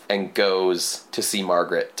himself and goes to see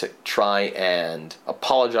Margit to try and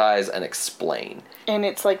apologize and explain. And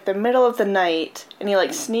it's the middle of the night, and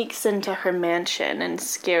he sneaks into her mansion and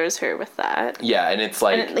scares her with that. Yeah, and it's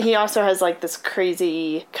And he also has this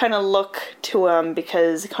crazy kind of look to him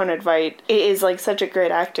because Conrad Veidt is such a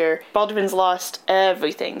great actor. Baldwin's lost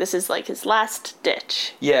everything. This is his last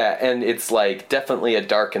ditch. Yeah, and it's definitely a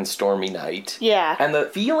dark and stormy night. Yeah. And the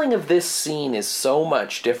feeling of this scene is so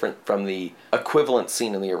much different from the equivalent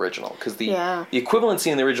scene in the original. Because Yeah. the equivalent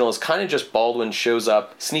scene in the original is kind of just Baldwin shows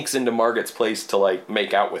up, sneaks into Margaret's place to, like,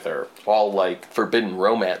 make out with her. All, like, forbidden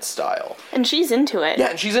romance style. And she's into it. Yeah,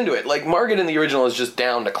 and she's into it. Like, Margaret in the original is just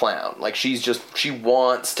down to clown. Like, she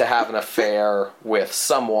wants to have an affair with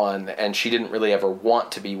someone, and she didn't really ever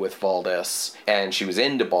want to be with Valdis, and she was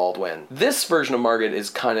into Baldwin. This version of Margaret is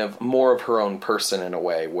kind of more of her own person in a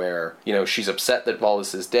way, where, you know, she's upset that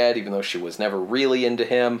Valdis is dead, even though she was never really into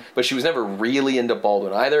him, but she was never really into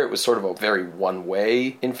Baldwin either. It was sort of a very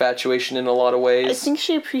one-way infatuation in a lot of ways. I think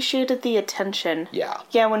she appreciated the attention. Yeah.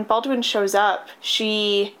 Yeah, when Baldwin shows up,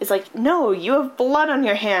 she is like, no, you have blood on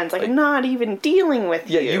your hands. Like, not even dealing with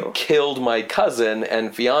you. Yeah, you killed my cousin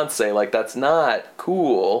and fiance. Like, that's not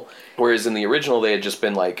cool. Whereas in the original, they had just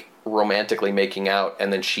been, like, romantically making out,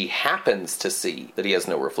 and then she happens to see that he has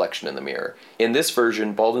no reflection in the mirror. In this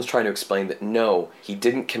version, Baldwin's trying to explain that no, he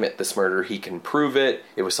didn't commit this murder, he can prove it,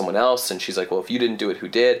 it was someone else, and she's like, well, if you didn't do it, who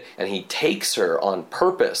did? And he takes her on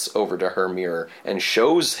purpose over to her mirror and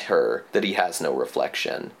shows her that he has no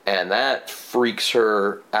reflection. And that freaks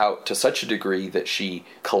her out to such a degree that she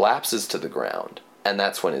collapses to the ground. And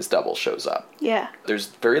that's when his double shows up. Yeah. There's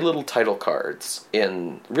very little title cards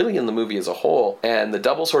in the movie as a whole, and the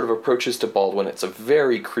double sort of approaches to Baldwin. It's a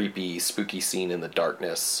very creepy, spooky scene in the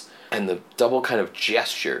darkness, and the double kind of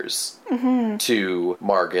gestures to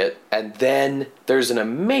Margaret, and then there's an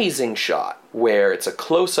amazing shot where it's a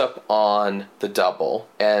close-up on the double,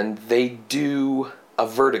 and they do a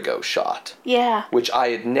vertigo shot. Yeah. Which I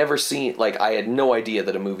had never seen. Like, I had no idea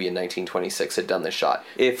that a movie in 1926 had done this shot.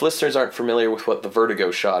 If listeners aren't familiar with what the vertigo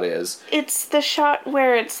shot is... It's the shot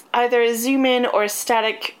where it's either a zoom in or a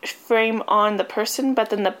static frame on the person, but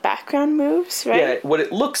then the background moves, right? Yeah, what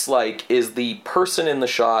it looks like is the person in the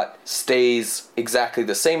shot stays exactly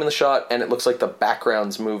the same in the shot, and it looks like the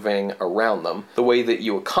background's moving around them. The way that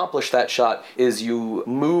you accomplish that shot is you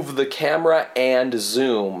move the camera and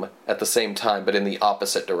zoom at the same time, but in the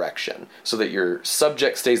opposite direction, so that your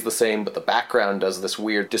subject stays the same, but the background does this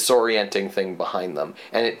weird disorienting thing behind them.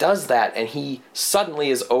 And it does that, and he suddenly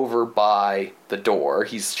is over by the door.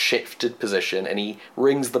 He's shifted position, and he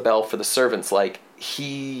rings the bell for the servants. Like,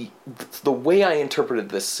 the way I interpreted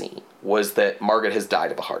this scene was that Margaret has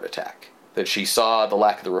died of a heart attack. That she saw the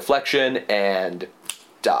lack of the reflection and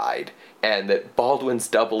died. And that Baldwin's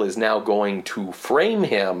double is now going to frame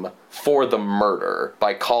him for the murder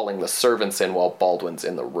by calling the servants in while Baldwin's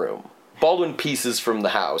in the room. Baldwin pieces from the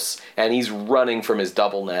house, and he's running from his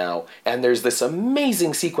double now, and there's this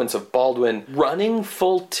amazing sequence of Baldwin running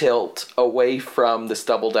full tilt away from this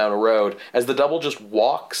double down a road as the double just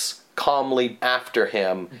walks calmly after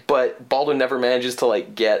him, but Baldwin never manages to,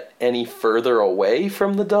 like, get any further away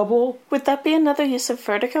from the double. Would that be another use of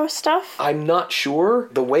vertigo stuff? I'm not sure.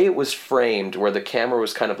 The way it was framed, where the camera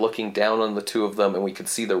was kind of looking down on the two of them and we could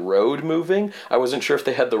see the road moving, I wasn't sure if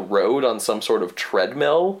they had the road on some sort of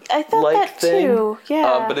treadmill I thought that thing. too,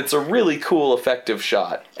 yeah. But it's a really cool, effective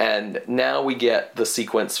shot. And now we get the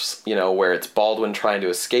sequence, you know, where it's Baldwin trying to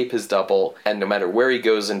escape his double, and no matter where he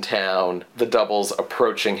goes in town, the double's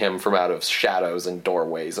approaching him from out of shadows and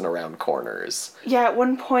doorways and around corners. Yeah, at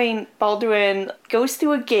one point, Baldwin goes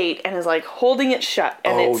through a gate and is, like, holding it shut.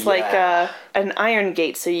 And it's like an iron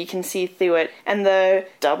gate, so you can see through it. And the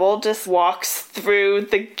double just walks through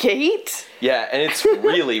the gate. Yeah, and it's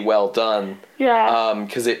really well done. Yeah.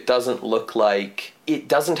 Because it doesn't look like... It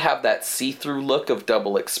doesn't have that see-through look of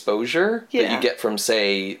double exposure that you get from,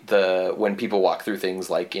 say, when people walk through things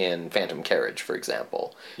like in Phantom Carriage, for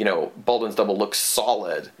example. You know, Baldwin's double looks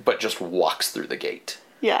solid, but just walks through the gate.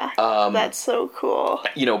 Yeah, that's so cool.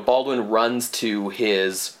 You know, Baldwin runs to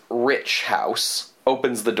his rich house,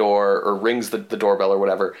 opens the door, or rings the doorbell or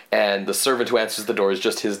whatever, and the servant who answers the door is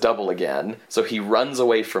just his double again. So he runs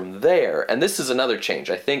away from there, and this is another change.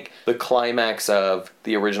 I think the climax of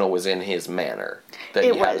the original was in his manor that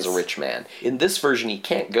he had as a rich man. In this version, he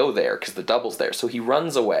can't go there because the double's there, so he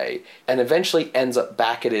runs away, and eventually ends up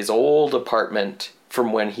back at his old apartment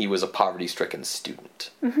from when he was a poverty-stricken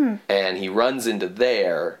student. Mm-hmm. And he runs into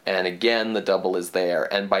there, and again the double is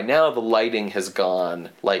there, and by now the lighting has gone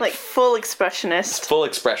like full expressionist. Full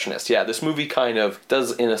expressionist, yeah. This movie kind of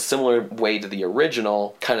does, in a similar way to the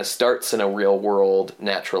original, kind of starts in a real-world,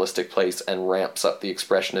 naturalistic place and ramps up the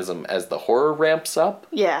expressionism as the horror ramps up.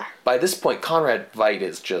 Yeah. By this point, Conrad Veidt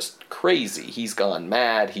is just crazy. He's gone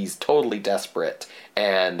mad. He's totally desperate.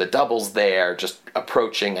 And the double's there, just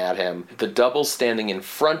approaching at him. The double's standing in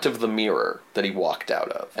front of the mirror that he walked out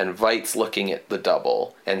of. And Veidt's looking at the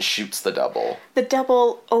double and shoots the double. The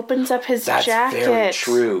double opens up his jacket. That's very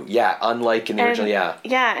true. Yeah, unlike in the original, yeah.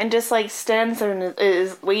 Yeah, and just like stands there and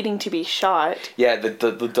is waiting to be shot. Yeah,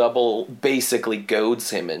 the double basically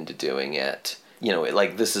goads him into doing it. You know,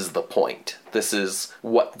 like, this is the point. This is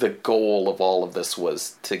what the goal of all of this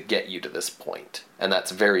was, to get you to this point. And that's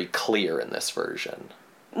very clear in this version.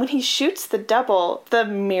 When he shoots the double, the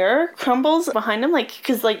mirror crumbles behind him, like,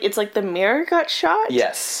 because, like, it's like the mirror got shot.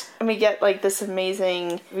 Yes. And we get, like, this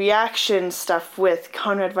amazing reaction stuff with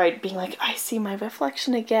Conrad Veidt being like, I see my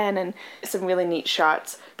reflection again, and some really neat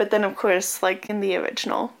shots. But then, of course, like in the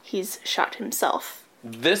original, he's shot himself.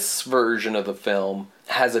 This version of the film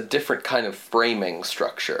has a different kind of framing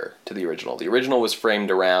structure to the original. The original was framed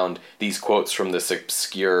around these quotes from this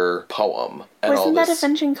obscure poem. And Wasn't that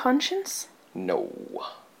Avenging Conscience? No.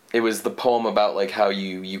 It was the poem about, like, how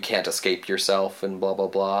you can't escape yourself and blah, blah,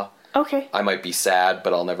 blah. Okay. I might be sad,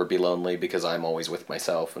 but I'll never be lonely because I'm always with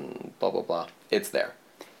myself and blah, blah, blah. It's there.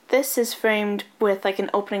 This is framed with, like, an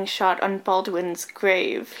opening shot on Baldwin's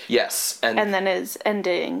grave. Yes. And then is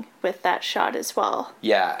ending with that shot as well.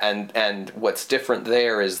 Yeah, and what's different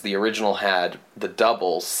there is the original had the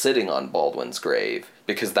double sitting on Baldwin's grave,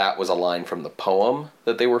 because that was a line from the poem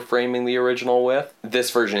that they were framing the original with.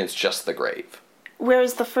 This version, it's just the grave.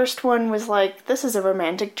 Whereas the first one was like, this is a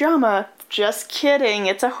romantic drama. Just kidding,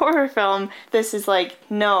 it's a horror film. This is like,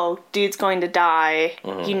 no, dude's going to die.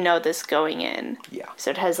 Mm-hmm. You know this going in. Yeah.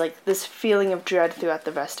 So it has like this feeling of dread throughout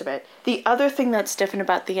the rest of it. The other thing that's different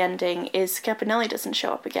about the ending is Scapinelli doesn't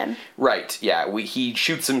show up again. Right, yeah. He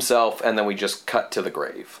shoots himself and then we just cut to the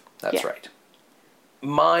grave. That's right.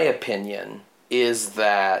 My opinion is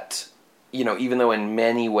that, you know, even though in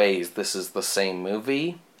many ways this is the same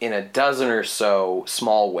movie, in a dozen or so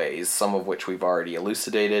small ways, some of which we've already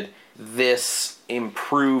elucidated, this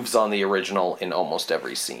improves on the original in almost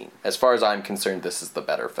every scene. As far as I'm concerned, this is the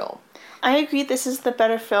better film. I agree this is the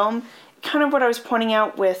better film. Kind of what I was pointing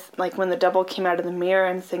out with, like, when the double came out of the mirror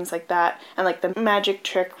and things like that, and, like, the magic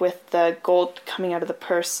trick with the gold coming out of the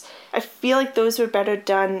purse. I feel like those were better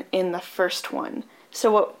done in the first one.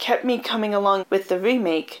 So what kept me coming along with the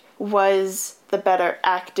remake was the better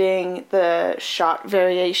acting, the shot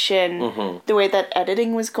variation, the way that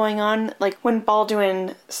editing was going on. Like, when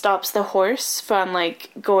Baldwin stops the horse from,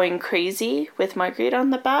 like, going crazy with Marguerite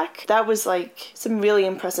on the back, that was, like, some really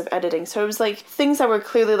impressive editing. So it was, like, things that were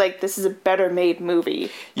clearly, like, this is a better made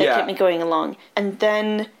movie that kept me going along. And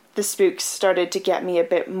then the spooks started to get me a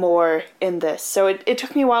bit more in this. So it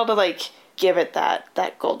took me a while to, like, give it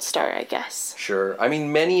that gold star, I guess. Sure. I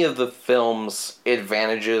mean, many of the film's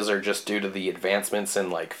advantages are just due to the advancements in,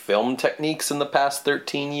 like, film techniques in the past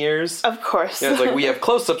 13 years. Of course. You know, it's like, we have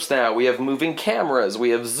close-ups now, we have moving cameras, we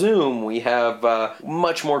have zoom, we have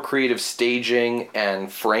much more creative staging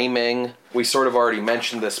and framing. We sort of already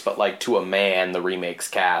mentioned this, but, like, to a man, the remake's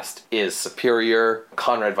cast is superior.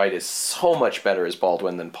 Conrad Veidt is so much better as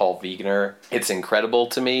Baldwin than Paul Wegener. It's incredible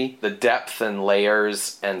to me. The depth and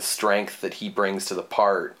layers and strength that he brings to the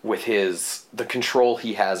part with the control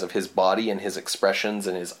he has of his body and his expressions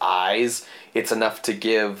and his eyes, it's enough to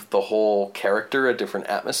give the whole character a different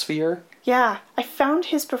atmosphere. Yeah, I found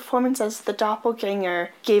his performance as the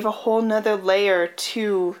doppelganger gave a whole nother layer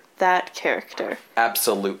to that character.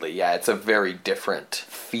 Absolutely, yeah, it's a very different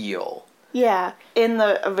feel. Yeah, in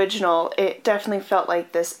the original, it definitely felt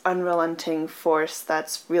like this unrelenting force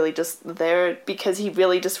that's really just there because he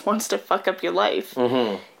really just wants to fuck up your life.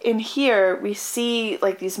 Mm-hmm. In here, we see,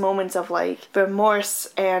 like, these moments of, like, remorse,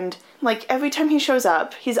 and, like, every time he shows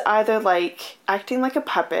up, he's either, like, acting like a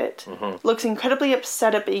puppet, looks incredibly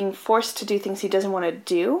upset at being forced to do things he doesn't want to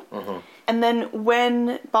do, and then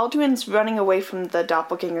when Baldwin's running away from the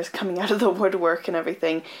doppelgangers coming out of the woodwork and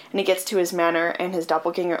everything, and he gets to his manor and his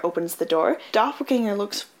doppelganger opens the door, doppelganger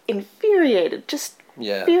looks infuriated, just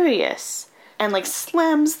furious, and, like,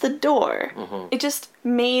 slams the door. It just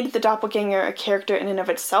made the doppelganger a character in and of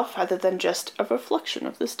itself rather than just a reflection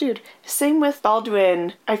of this dude. Same with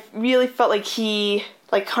Baldwin. I really felt like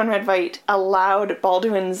Conrad Veidt allowed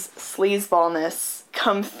Baldwin's sleazeballness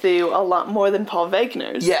come through a lot more than Paul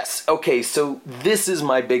Wegener's. Yes, okay, so this is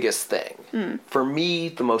my biggest thing. For me,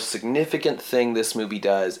 the most significant thing this movie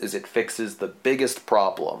does is it fixes the biggest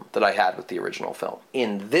problem that I had with the original film.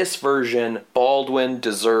 In this version, Baldwin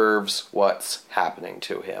deserves what's happening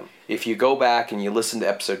to him. If you go back and you listen to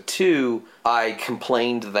episode 2, I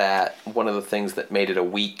complained that one of the things that made it a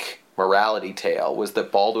weak morality tale, was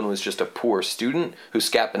that Baldwin was just a poor student who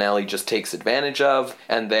Scapinelli just takes advantage of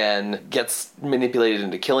and then gets manipulated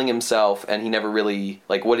into killing himself, and he never really,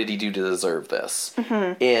 like, what did he do to deserve this?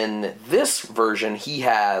 Mm-hmm. In this version, he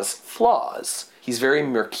has flaws. He's very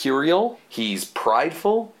mercurial, he's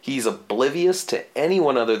prideful, he's oblivious to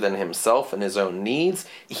anyone other than himself and his own needs.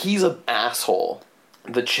 He's an asshole.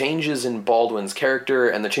 The changes in Baldwin's character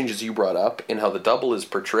and the changes you brought up in how the double is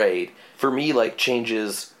portrayed, for me, like,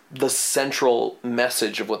 changes the central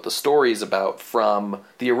message of what the story is about from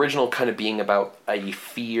the original kind of being about a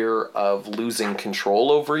fear of losing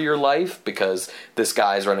control over your life because this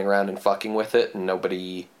guy's running around and fucking with it and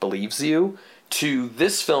nobody believes you, to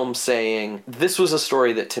this film saying, this was a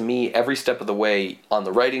story that to me, every step of the way on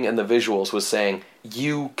the writing and the visuals was saying,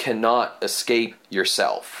 you cannot escape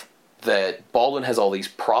yourself. That Baldwin has all these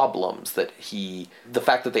problems, that the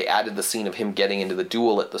fact that they added the scene of him getting into the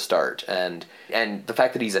duel at the start, and the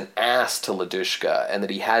fact that he's an ass to Ladushka, and that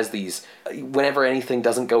he has these, whenever anything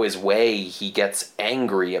doesn't go his way, he gets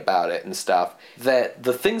angry about it and stuff, that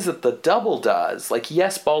the things that the double does, like,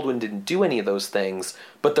 yes, Baldwin didn't do any of those things,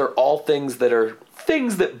 but they're all things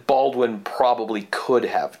that Baldwin probably could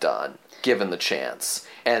have done, given the chance.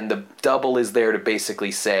 And the double is there to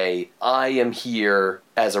basically say, I am here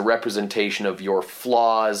as a representation of your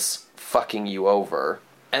flaws fucking you over.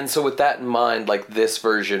 And so with that in mind, like, this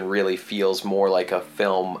version really feels more like a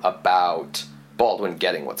film about Baldwin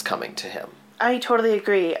getting what's coming to him. I totally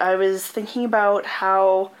agree. I was thinking about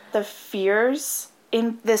how the fears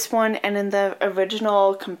in this one and in the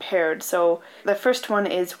original compared. So the first one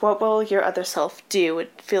is, what will your other self do?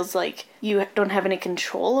 It feels like you don't have any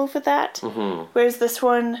control over that. Mm-hmm. Whereas this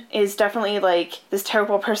one is definitely like this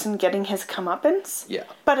terrible person getting his comeuppance. Yeah.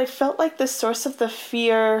 But I felt like the source of the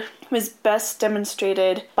fear was best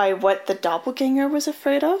demonstrated by what the doppelganger was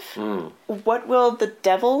afraid of. Mm. What will the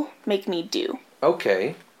devil make me do?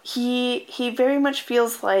 Okay. He very much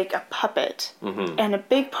feels like a puppet. Mm-hmm. And a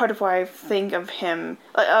big part of why I think of him,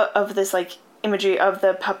 of this, like, imagery of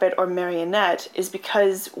the puppet or marionette is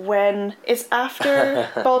because when it's after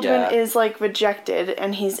Baldwin is, like, rejected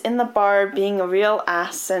and he's in the bar being a real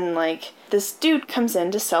ass and, like, this dude comes in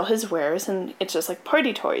to sell his wares and it's just like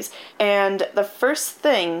party toys. And the first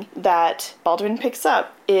thing that Baldwin picks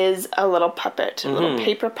up is a little puppet, a little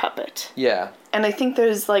paper puppet. Yeah. And I think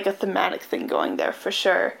there's, like, a thematic thing going there for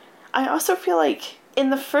sure. I also feel like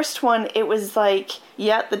in the first one, it was like,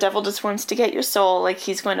 yeah, the devil just wants to get your soul. Like,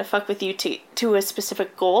 he's going to fuck with you to a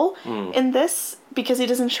specific goal. Mm. In this, because he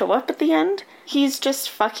doesn't show up at the end, he's just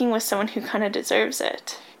fucking with someone who kind of deserves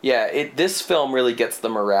it. Yeah, this film really gets the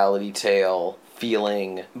morality tale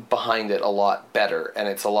feeling behind it a lot better, and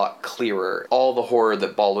it's a lot clearer. All the horror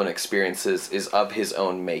that Baldwin experiences is of his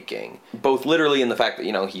own making. Both literally in the fact that,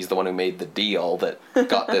 you know, he's the one who made the deal that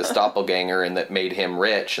got this doppelganger and that made him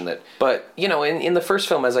rich, and that... But, you know, in the first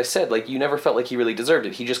film, as I said, like, you never felt like he really deserved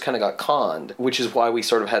it. He just kind of got conned, which is why we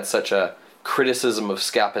sort of had such a criticism of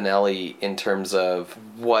Scapinelli in terms of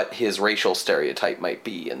what his racial stereotype might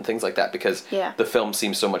be and things like that, because the film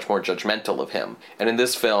seems so much more judgmental of him. And in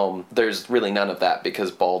this film, there's really none of that because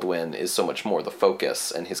Baldwin is so much more the focus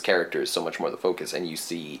and his character is so much more the focus, and you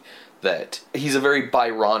see that he's a very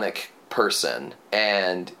Byronic person,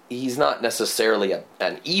 and he's not necessarily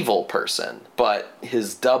an evil person, but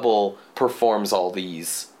his double performs all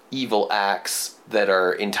these evil acts that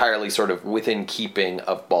are entirely sort of within keeping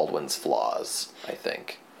of Baldwin's flaws, I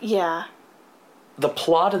think. Yeah. The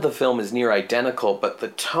plot of the film is near identical, but the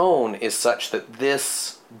tone is such that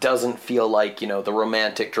this doesn't feel like, you know, the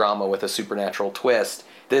romantic drama with a supernatural twist.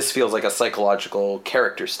 This feels like a psychological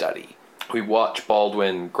character study. We watch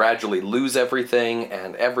Baldwin gradually lose everything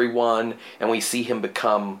and everyone, and we see him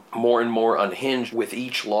become more and more unhinged with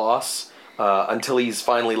each loss, until he's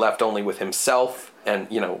finally left only with himself and,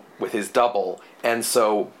 you know, with his double. And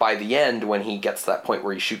so by the end, when he gets to that point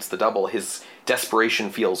where he shoots the double, his desperation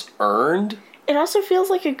feels earned. It also feels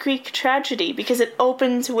like a Greek tragedy because it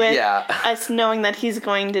opens with us knowing that he's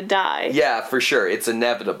going to die. Yeah, for sure. It's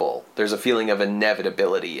inevitable. There's a feeling of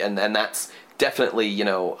inevitability, and that's definitely, you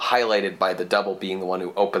know, highlighted by the double being the one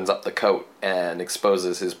who opens up the coat and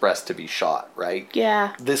exposes his breast to be shot, right?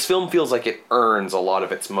 Yeah. This film feels like it earns a lot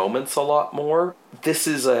of its moments a lot more. This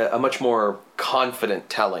is a much more confident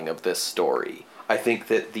telling of this story. I think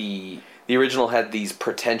that the original had these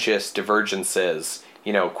pretentious divergences,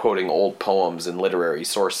 you know, quoting old poems and literary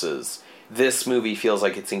sources. This movie feels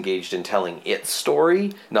like it's engaged in telling its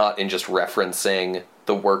story, not in just referencing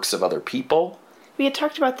the works of other people. We had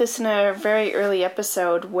talked about this in a very early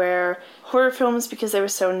episode where horror films, because they were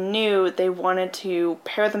so new, they wanted to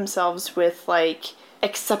pair themselves with, like,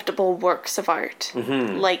 acceptable works of art,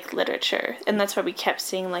 like literature. And that's why we kept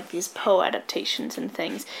seeing, like, these Poe adaptations and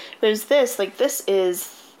things. Whereas this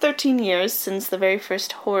is 13 years since the very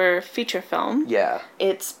first horror feature film. Yeah.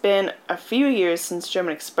 It's been a few years since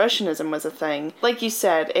German Expressionism was a thing. Like you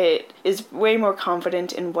said, it is way more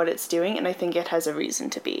confident in what it's doing, and I think it has a reason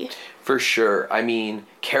to be. For sure. I mean,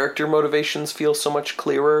 character motivations feel so much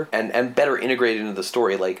clearer and better integrated into the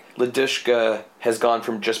story. Like, Ladushka has gone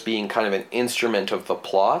from just being kind of an instrument of the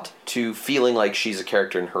plot to feeling like she's a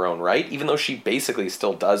character in her own right, even though she basically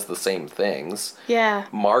still does the same things. Yeah.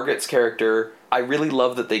 Margaret's character, I really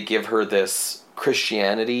love that they give her this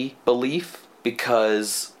Christianity belief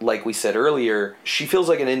because, like we said earlier, she feels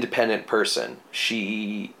like an independent person.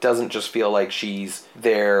 She doesn't just feel like she's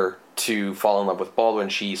there to fall in love with Baldwin.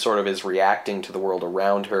 She sort of is reacting to the world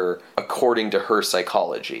around her according to her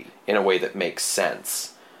psychology in a way that makes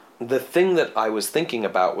sense. The thing that I was thinking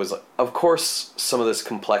about was, of course, some of this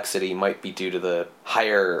complexity might be due to the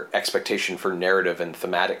higher expectation for narrative and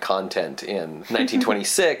thematic content in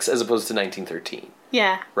 1926 as opposed to 1913.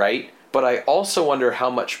 Yeah. Right? But I also wonder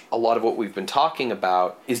how much a lot of what we've been talking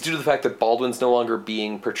about is due to the fact that Baldwin's no longer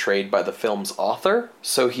being portrayed by the film's author,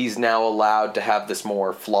 so he's now allowed to have this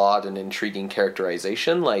more flawed and intriguing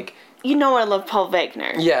characterization, like... You know I love Paul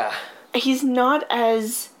Wegener. Yeah. He's not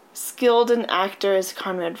as skilled an actor as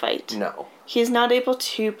Conrad Veidt. No. He is not able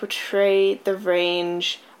to portray the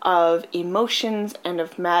range of emotions and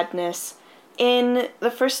of madness. In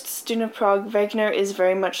the first Student of Prague, Wegener is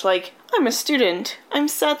very much like, I'm a student. I'm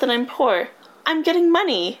sad that I'm poor. I'm getting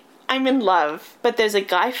money. I'm in love. But there's a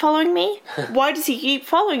guy following me? Why does he keep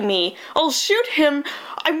following me? I'll shoot him.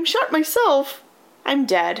 I'm shot myself. I'm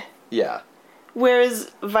dead. Yeah.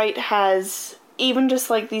 Whereas Veidt has even just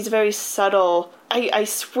like these very subtle... I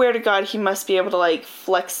swear to God he must be able to like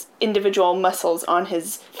flex individual muscles on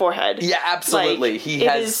his forehead. Yeah, absolutely. Like,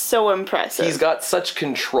 it is so impressive. He's got such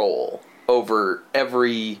control over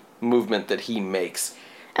every movement that he makes.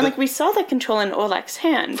 And like we saw that control in Orlak's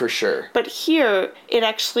hand. For sure. But here it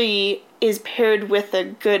actually is paired with a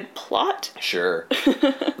good plot. Sure.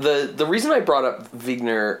 The reason I brought up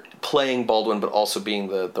Wegener playing Baldwin but also being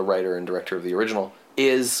the writer and director of the original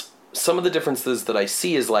is some of the differences that I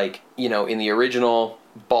see is like, you know, in the original,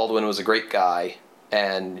 Baldwin was a great guy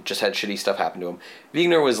and just had shitty stuff happen to him.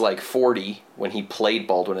 Wegener was like 40 when he played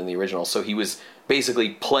Baldwin in the original, so he was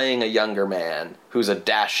basically playing a younger man who's a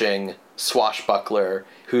dashing swashbuckler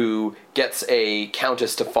who gets a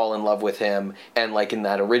countess to fall in love with him, and like in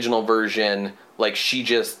that original version, like she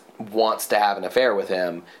just wants to have an affair with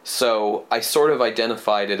him. So I sort of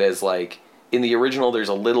identified it as like, in the original, there's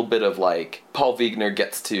a little bit of, like, Paul Wegener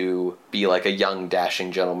gets to be, like, a young,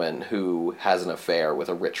 dashing gentleman who has an affair with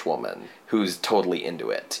a rich woman who's totally into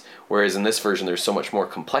it. Whereas in this version, there's so much more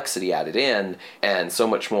complexity added in, and so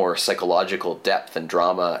much more psychological depth and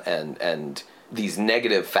drama, and these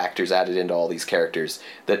negative factors added into all these characters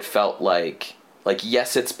that felt like,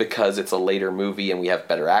 yes, it's because it's a later movie and we have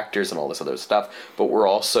better actors and all this other stuff, but we're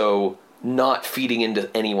also not feeding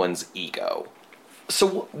into anyone's ego.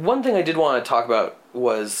 So one thing I did want to talk about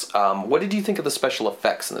was, what did you think of the special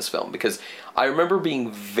effects in this film? Because I remember being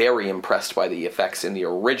very impressed by the effects in the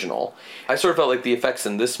original. I sort of felt like the effects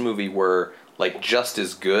in this movie were like just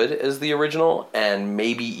as good as the original, and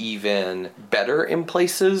maybe even better in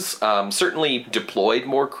places. Certainly deployed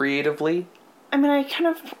more creatively. I mean, I kind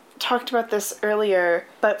of talked about this earlier,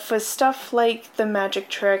 but for stuff like the magic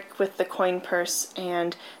trick with the coin purse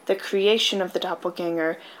and the creation of the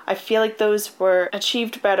doppelganger, I feel like those were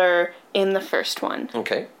achieved better in the first one.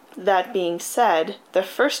 Okay. That being said, the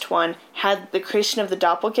first one had the creation of the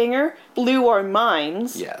doppelganger, blew our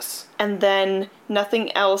minds. Yes. And then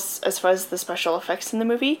nothing else, as far as the special effects in the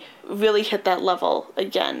movie, really hit that level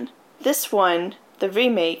again. This one, the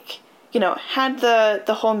remake, you know, had the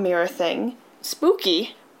whole mirror thing.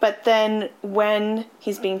 Spooky. But then when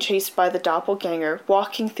he's being chased by the doppelganger,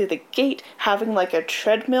 walking through the gate, having like a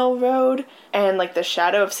treadmill road and like the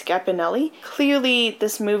shadow of Scapinelli, clearly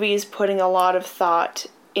this movie is putting a lot of thought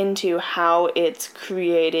into how it's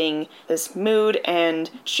creating this mood and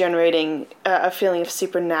generating a feeling of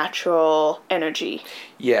supernatural energy.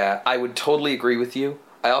 Yeah, I would totally agree with you.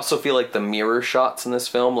 I also feel like the mirror shots in this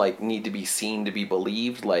film, like, need to be seen to be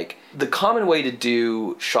believed. Like, the common way to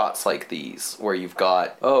do shots like these, where you've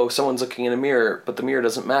got, oh, someone's looking in a mirror, but the mirror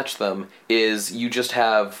doesn't match them, is you just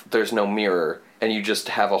have, there's no mirror, and you just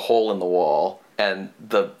have a hole in the wall, and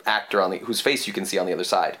the actor whose face you can see on the other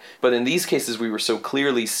side. But in these cases, we were so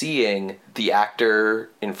clearly seeing the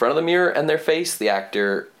actor in front of the mirror and their face, the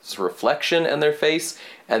actor's reflection and their face,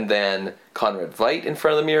 and then Conrad Veidt in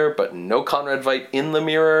front of the mirror, but no Conrad Veidt in the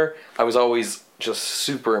mirror. I was always just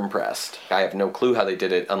super impressed. I have no clue how they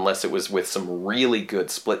did it unless it was with some really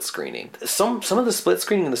good split screening. Some of the split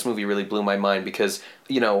screening in this movie really blew my mind because,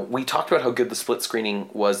 we talked about how good the split screening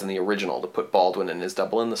was in the original to put Baldwin and his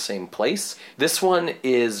double in the same place. This one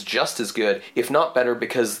is just as good, if not better,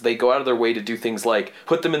 because they go out of their way to do things like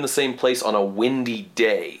put them in the same place on a windy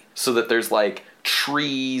day so that there's like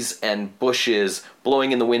trees and bushes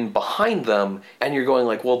blowing in the wind behind them, and you're going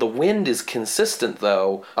like, well, the wind is consistent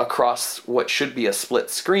though across what should be a split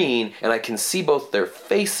screen, and I can see both their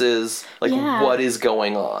faces, like what is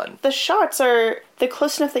going on. The shots they're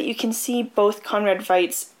close enough that you can see both Conrad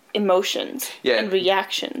Veidt's emotions and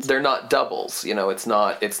reactions. They're not doubles, it's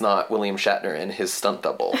not William Shatner and his stunt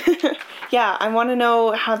double. Yeah, I want to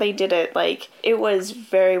know how they did it. Like, it was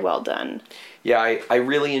very well done. Yeah, I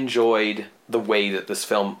really enjoyed the way that this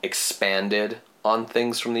film expanded on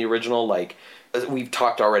things from the original. Like, we've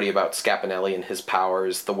talked already about Scapinelli and his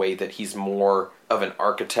powers, the way that he's more of an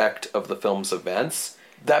architect of the film's events.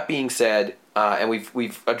 That being said, and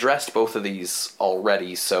we've addressed both of these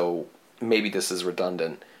already, so maybe this is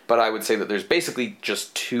redundant, but I would say that there's basically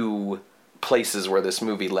just two places where this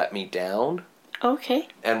movie let me down. Okay.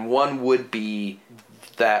 And one would be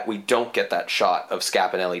that we don't get that shot of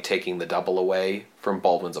Scapinelli taking the double away from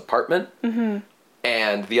Baldwin's apartment. Mm-hmm.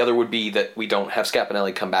 And the other would be that we don't have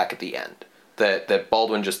Scapinelli come back at the end. That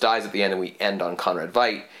Baldwin just dies at the end and we end on Conrad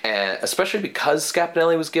Veidt. And especially because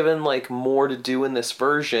Scapinelli was given like more to do in this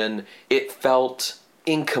version, it felt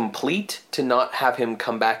incomplete to not have him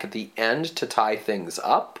come back at the end to tie things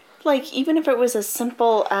up. Like, even if it was as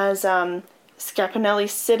simple as Scapinelli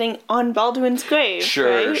sitting on Baldwin's grave.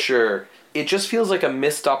 Sure. It just feels like a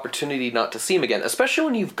missed opportunity not to see him again, especially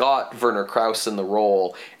when you've got Werner Krauss in the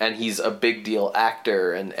role and he's a big deal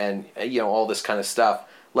actor and all this kind of stuff.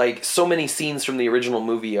 Like, so many scenes from the original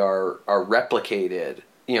movie are replicated,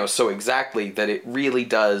 so exactly that it really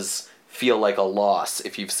does feel like a loss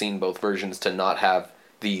if you've seen both versions to not have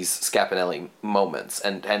these Scapinelli moments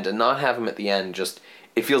and to not have him at the end. Just,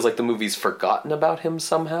 it feels like the movie's forgotten about him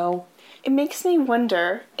somehow. It makes me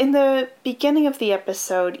wonder, in the beginning of the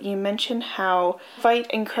episode, you mentioned how Veidt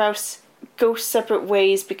and Krauss go separate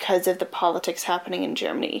ways because of the politics happening in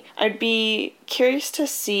Germany. I'd be curious to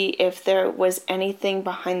see if there was anything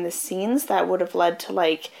behind the scenes that would have led to,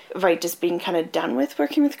 like, Veidt just being kind of done with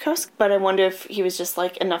working with Krauss. But I wonder if he was just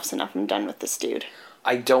like, enough's enough, I'm done with this dude.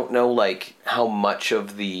 I don't know, like, how much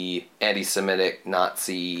of the anti-Semitic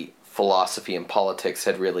Nazi philosophy and politics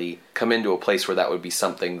had really come into a place where that would be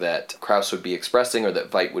something that Krauss would be expressing or that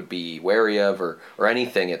Veidt would be wary of or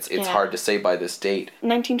anything. It's hard to say by this date.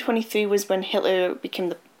 1923 was when Hitler became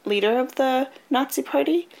the leader of the Nazi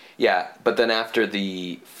Party. Yeah, but then after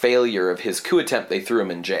the failure of his coup attempt, they threw him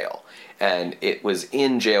in jail. And it was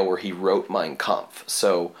in jail where he wrote Mein Kampf.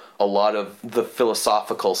 So a lot of the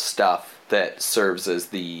philosophical stuff that serves as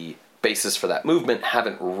the basis for that movement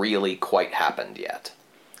haven't really quite happened yet.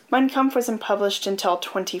 Mein Kampf wasn't published until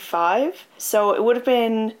 25, so it would have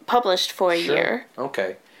been published for a year.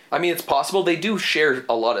 Okay. I mean, it's possible. They do share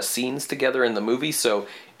a lot of scenes together in the movie, so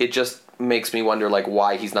it just makes me wonder, like,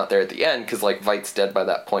 why he's not there at the end, because, like, Veidt's dead by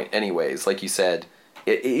that point anyways. Like you said,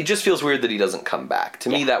 it just feels weird that he doesn't come back. To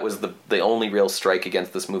me, that was the only real strike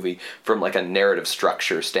against this movie from, like, a narrative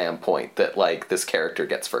structure standpoint, that, like, this character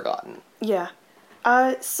gets forgotten. Yeah.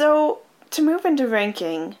 So, to move into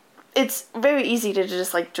ranking, it's very easy to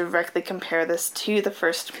just, like, directly compare this to the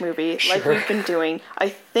first movie, like we've been doing. I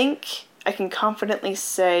think I can confidently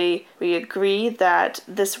say we agree that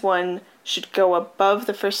this one should go above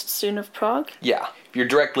the first Student of Prague. Yeah. If you're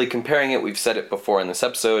directly comparing it, we've said it before in this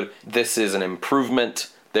episode, this is an improvement,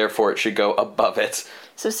 therefore it should go above it.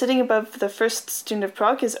 So sitting above the first Student of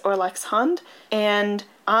Prague is Orlacs Hand, and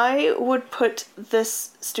I would put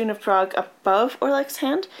this Student of Prague above Orlacs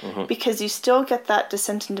Hand because you still get that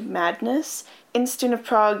descent into madness. In Student of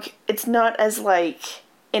Prague, it's not as, like,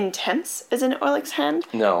 intense as in Orlacs Hand.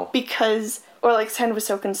 No. Because Orlacs Hand was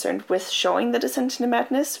so concerned with showing the descent into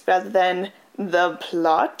madness rather than the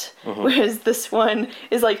plot, whereas this one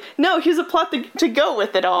is like, no, here's a plot to go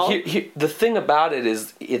with it all. The thing about it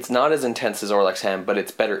is, it's not as intense as Orlacs Hand, but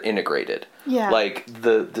it's better integrated. Yeah. Like,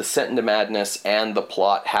 the descent into madness and the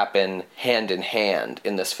plot happen hand in hand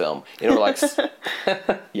in this film. In Orlacs...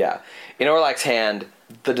 In Orlacs Hand,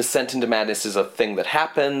 the descent into madness is a thing that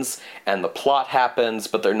happens, and the plot happens,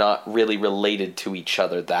 but they're not really related to each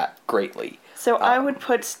other that greatly. So I would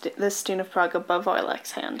put this Student of Prague above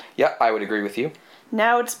Orlacs Hand. Yeah, I would agree with you.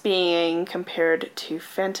 Now it's being compared to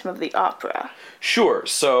Phantom of the Opera. Sure,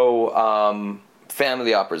 so Phantom of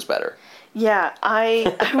the Opera is better. Yeah,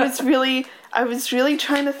 I was really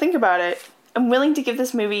trying to think about it. I'm willing to give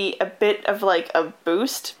this movie a bit of like a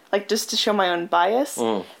boost, like just to show my own bias,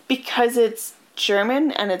 because it's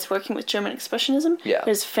German and it's working with German Expressionism. Yeah.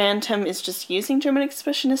 Whereas Phantom is just using German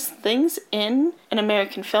Expressionist things in an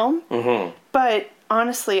American film. Mm-hmm. But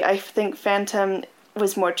honestly, I think Phantom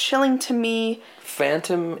was more chilling to me.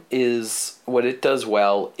 Phantom is, what it does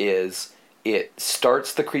well is it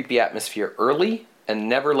starts the creepy atmosphere early and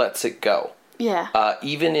never lets it go. Yeah.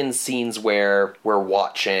 Even in scenes where we're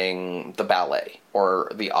watching the ballet or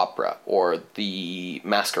the opera or the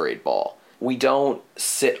masquerade ball, we don't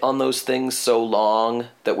sit on those things so long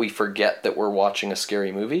that we forget that we're watching a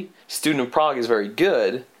scary movie. Student of Prague is very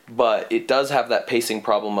good, but it does have that pacing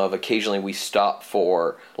problem of occasionally we stop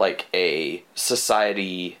for like a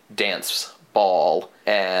society dance ball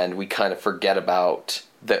and we kind of forget about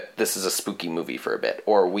that this is a spooky movie for a bit,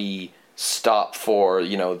 or we stop for,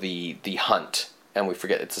 you know, the hunt and we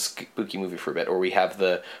forget it's a spooky movie for a bit, or we have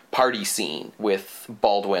the party scene with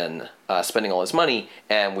Baldwin spending all his money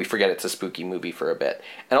and we forget it's a spooky movie for a bit.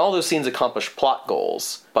 And all those scenes accomplish plot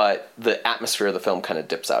goals, but the atmosphere of the film kind of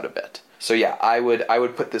dips out a bit. So yeah, I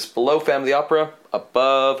would put this below Phantom of the Opera,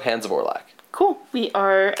 above Hands of Orlac. Cool. We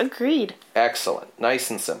are agreed. Excellent.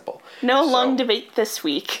 Nice and simple. No long debate this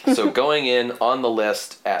week. So going in on the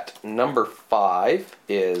list at number 5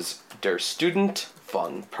 is Der Student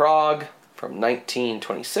von Prague from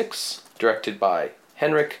 1926, directed by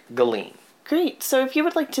Henrik Galeen. Great. So if you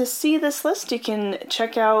would like to see this list, you can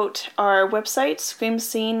check out our website,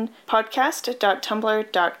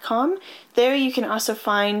 screamscenepodcast.tumblr.com. There you can also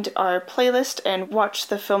find our playlist and watch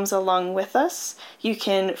the films along with us. You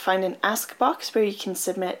can find an Ask box where you can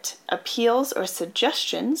submit appeals or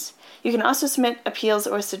suggestions. You can also submit appeals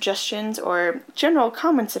or suggestions or general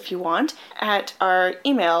comments if you want at our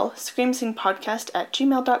email,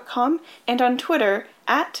 screamscenepodcast@gmail.com, and on Twitter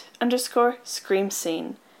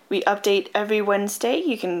 @_screamscene. We update every Wednesday.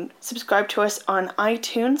 You can subscribe to us on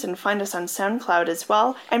iTunes and find us on SoundCloud as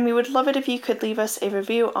well. And we would love it if you could leave us a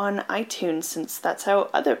review on iTunes, since that's how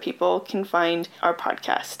other people can find our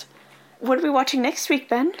podcast. What are we watching next week,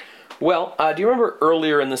 Ben? Well, do you remember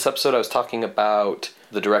earlier in this episode I was talking about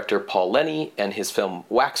the director Paul Lenny and his film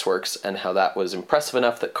Waxworks, and how that was impressive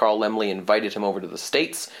enough that Carl Laemmle invited him over to the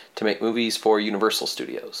States to make movies for Universal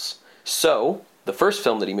Studios. So the first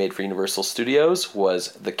film that he made for Universal Studios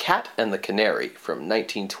was The Cat and the Canary from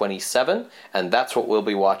 1927, and that's what we'll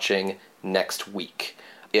be watching next week.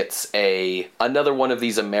 It's another one of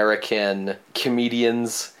these American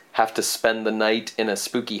comedians have to spend the night in a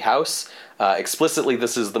spooky house. Explicitly,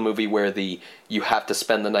 this is the movie where you have to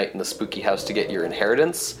spend the night in the spooky house to get your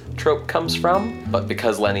inheritance trope comes from, but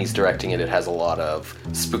because Lenny's directing it, it has a lot of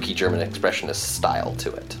spooky German expressionist style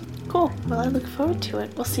to it. Cool. Well, I look forward to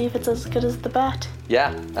it. We'll see if it's as good as The Bat.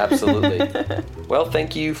 Yeah, absolutely. Well,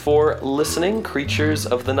 thank you for listening, creatures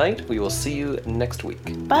of the night. We will see you next week.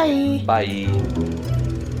 Bye. Bye.